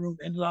in my room,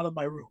 in and out of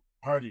my room,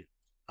 partying.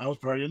 I was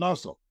partying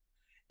also.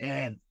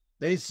 And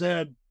they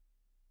said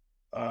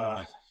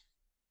I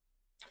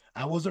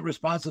wasn't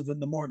responsive in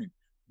the morning.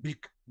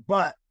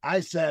 But I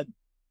said,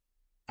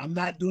 I'm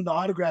not doing the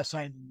autograph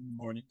signing in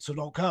the morning, so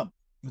don't come.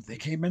 But they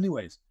came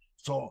anyways.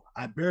 So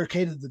I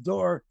barricaded the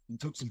door and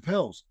took some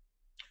pills.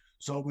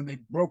 So when they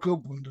broke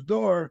open the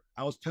door,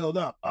 I was pilled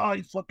up. Oh,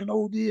 you fucking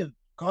OD, and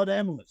called the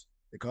ambulance.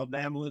 They called the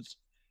ambulance.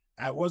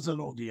 I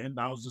wasn't OD, and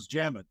I was just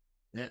jamming.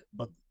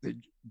 But they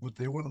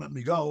wouldn't let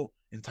me go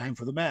in time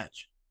for the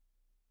match.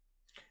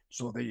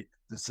 So they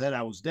said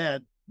I was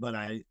dead, but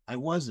I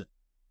wasn't.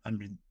 I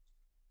mean,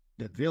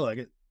 didn't feel like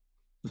it.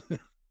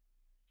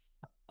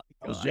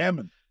 I was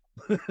jamming.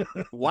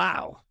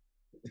 Wow.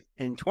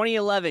 In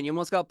 2011, you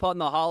almost got put in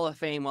the Hall of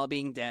Fame while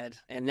being dead.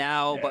 And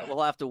now, but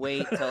we'll have to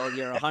wait till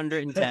you're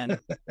 110.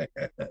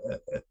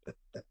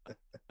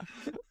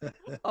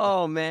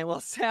 Oh, man.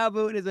 Well,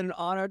 Sabu, it is an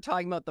honor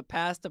talking about the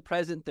past, the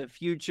present, the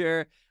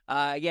future.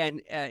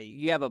 Again,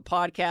 you have a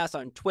podcast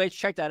on Twitch.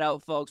 Check that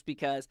out, folks,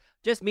 because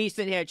just me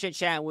sitting here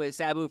chit-chatting with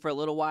Sabu for a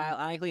little while,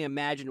 I can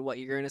imagine what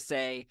you're going to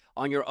say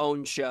on your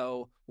own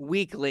show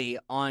weekly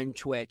on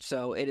Twitch.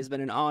 So it has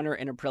been an honor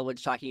and a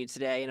privilege talking to you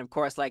today. And, of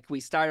course, like we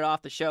started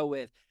off the show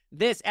with,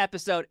 this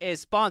episode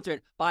is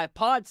sponsored by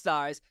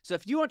Podstars. So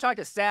if you want to talk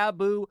to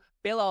Sabu,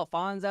 Bill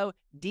Alfonso,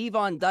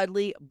 Devon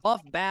Dudley,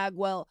 Buff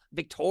Bagwell,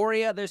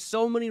 Victoria, there's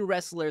so many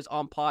wrestlers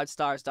on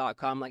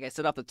podstars.com. Like I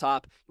said up the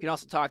top, you can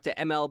also talk to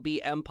MLB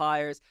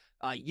Empires,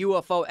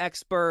 UFO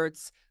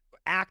experts,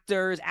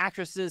 actors,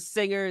 actresses,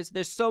 singers.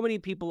 There's so many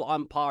people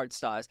on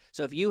Podstars.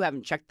 So if you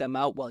haven't checked them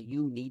out, well,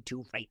 you need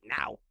to right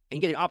now. And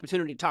you get an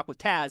opportunity to talk with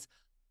Taz.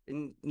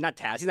 Not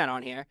Taz, he's not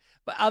on here,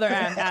 but other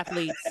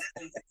athletes.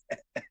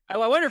 I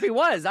wonder if he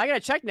was. I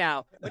gotta check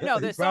now. But no,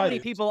 there's so many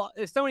people.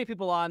 There's so many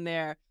people on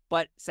there.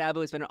 But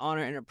Sabu, it's been an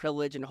honor and a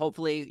privilege, and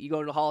hopefully you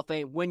go to the Hall of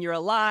Fame when you're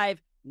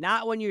alive,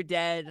 not when you're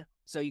dead.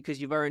 So because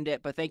you've earned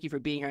it. But thank you for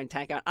being here in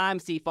Tank Out. I'm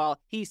Seafall.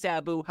 He's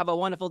Sabu. Have a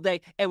wonderful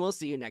day, and we'll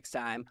see you next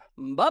time.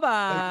 Bye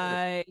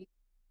bye.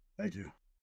 Thank you.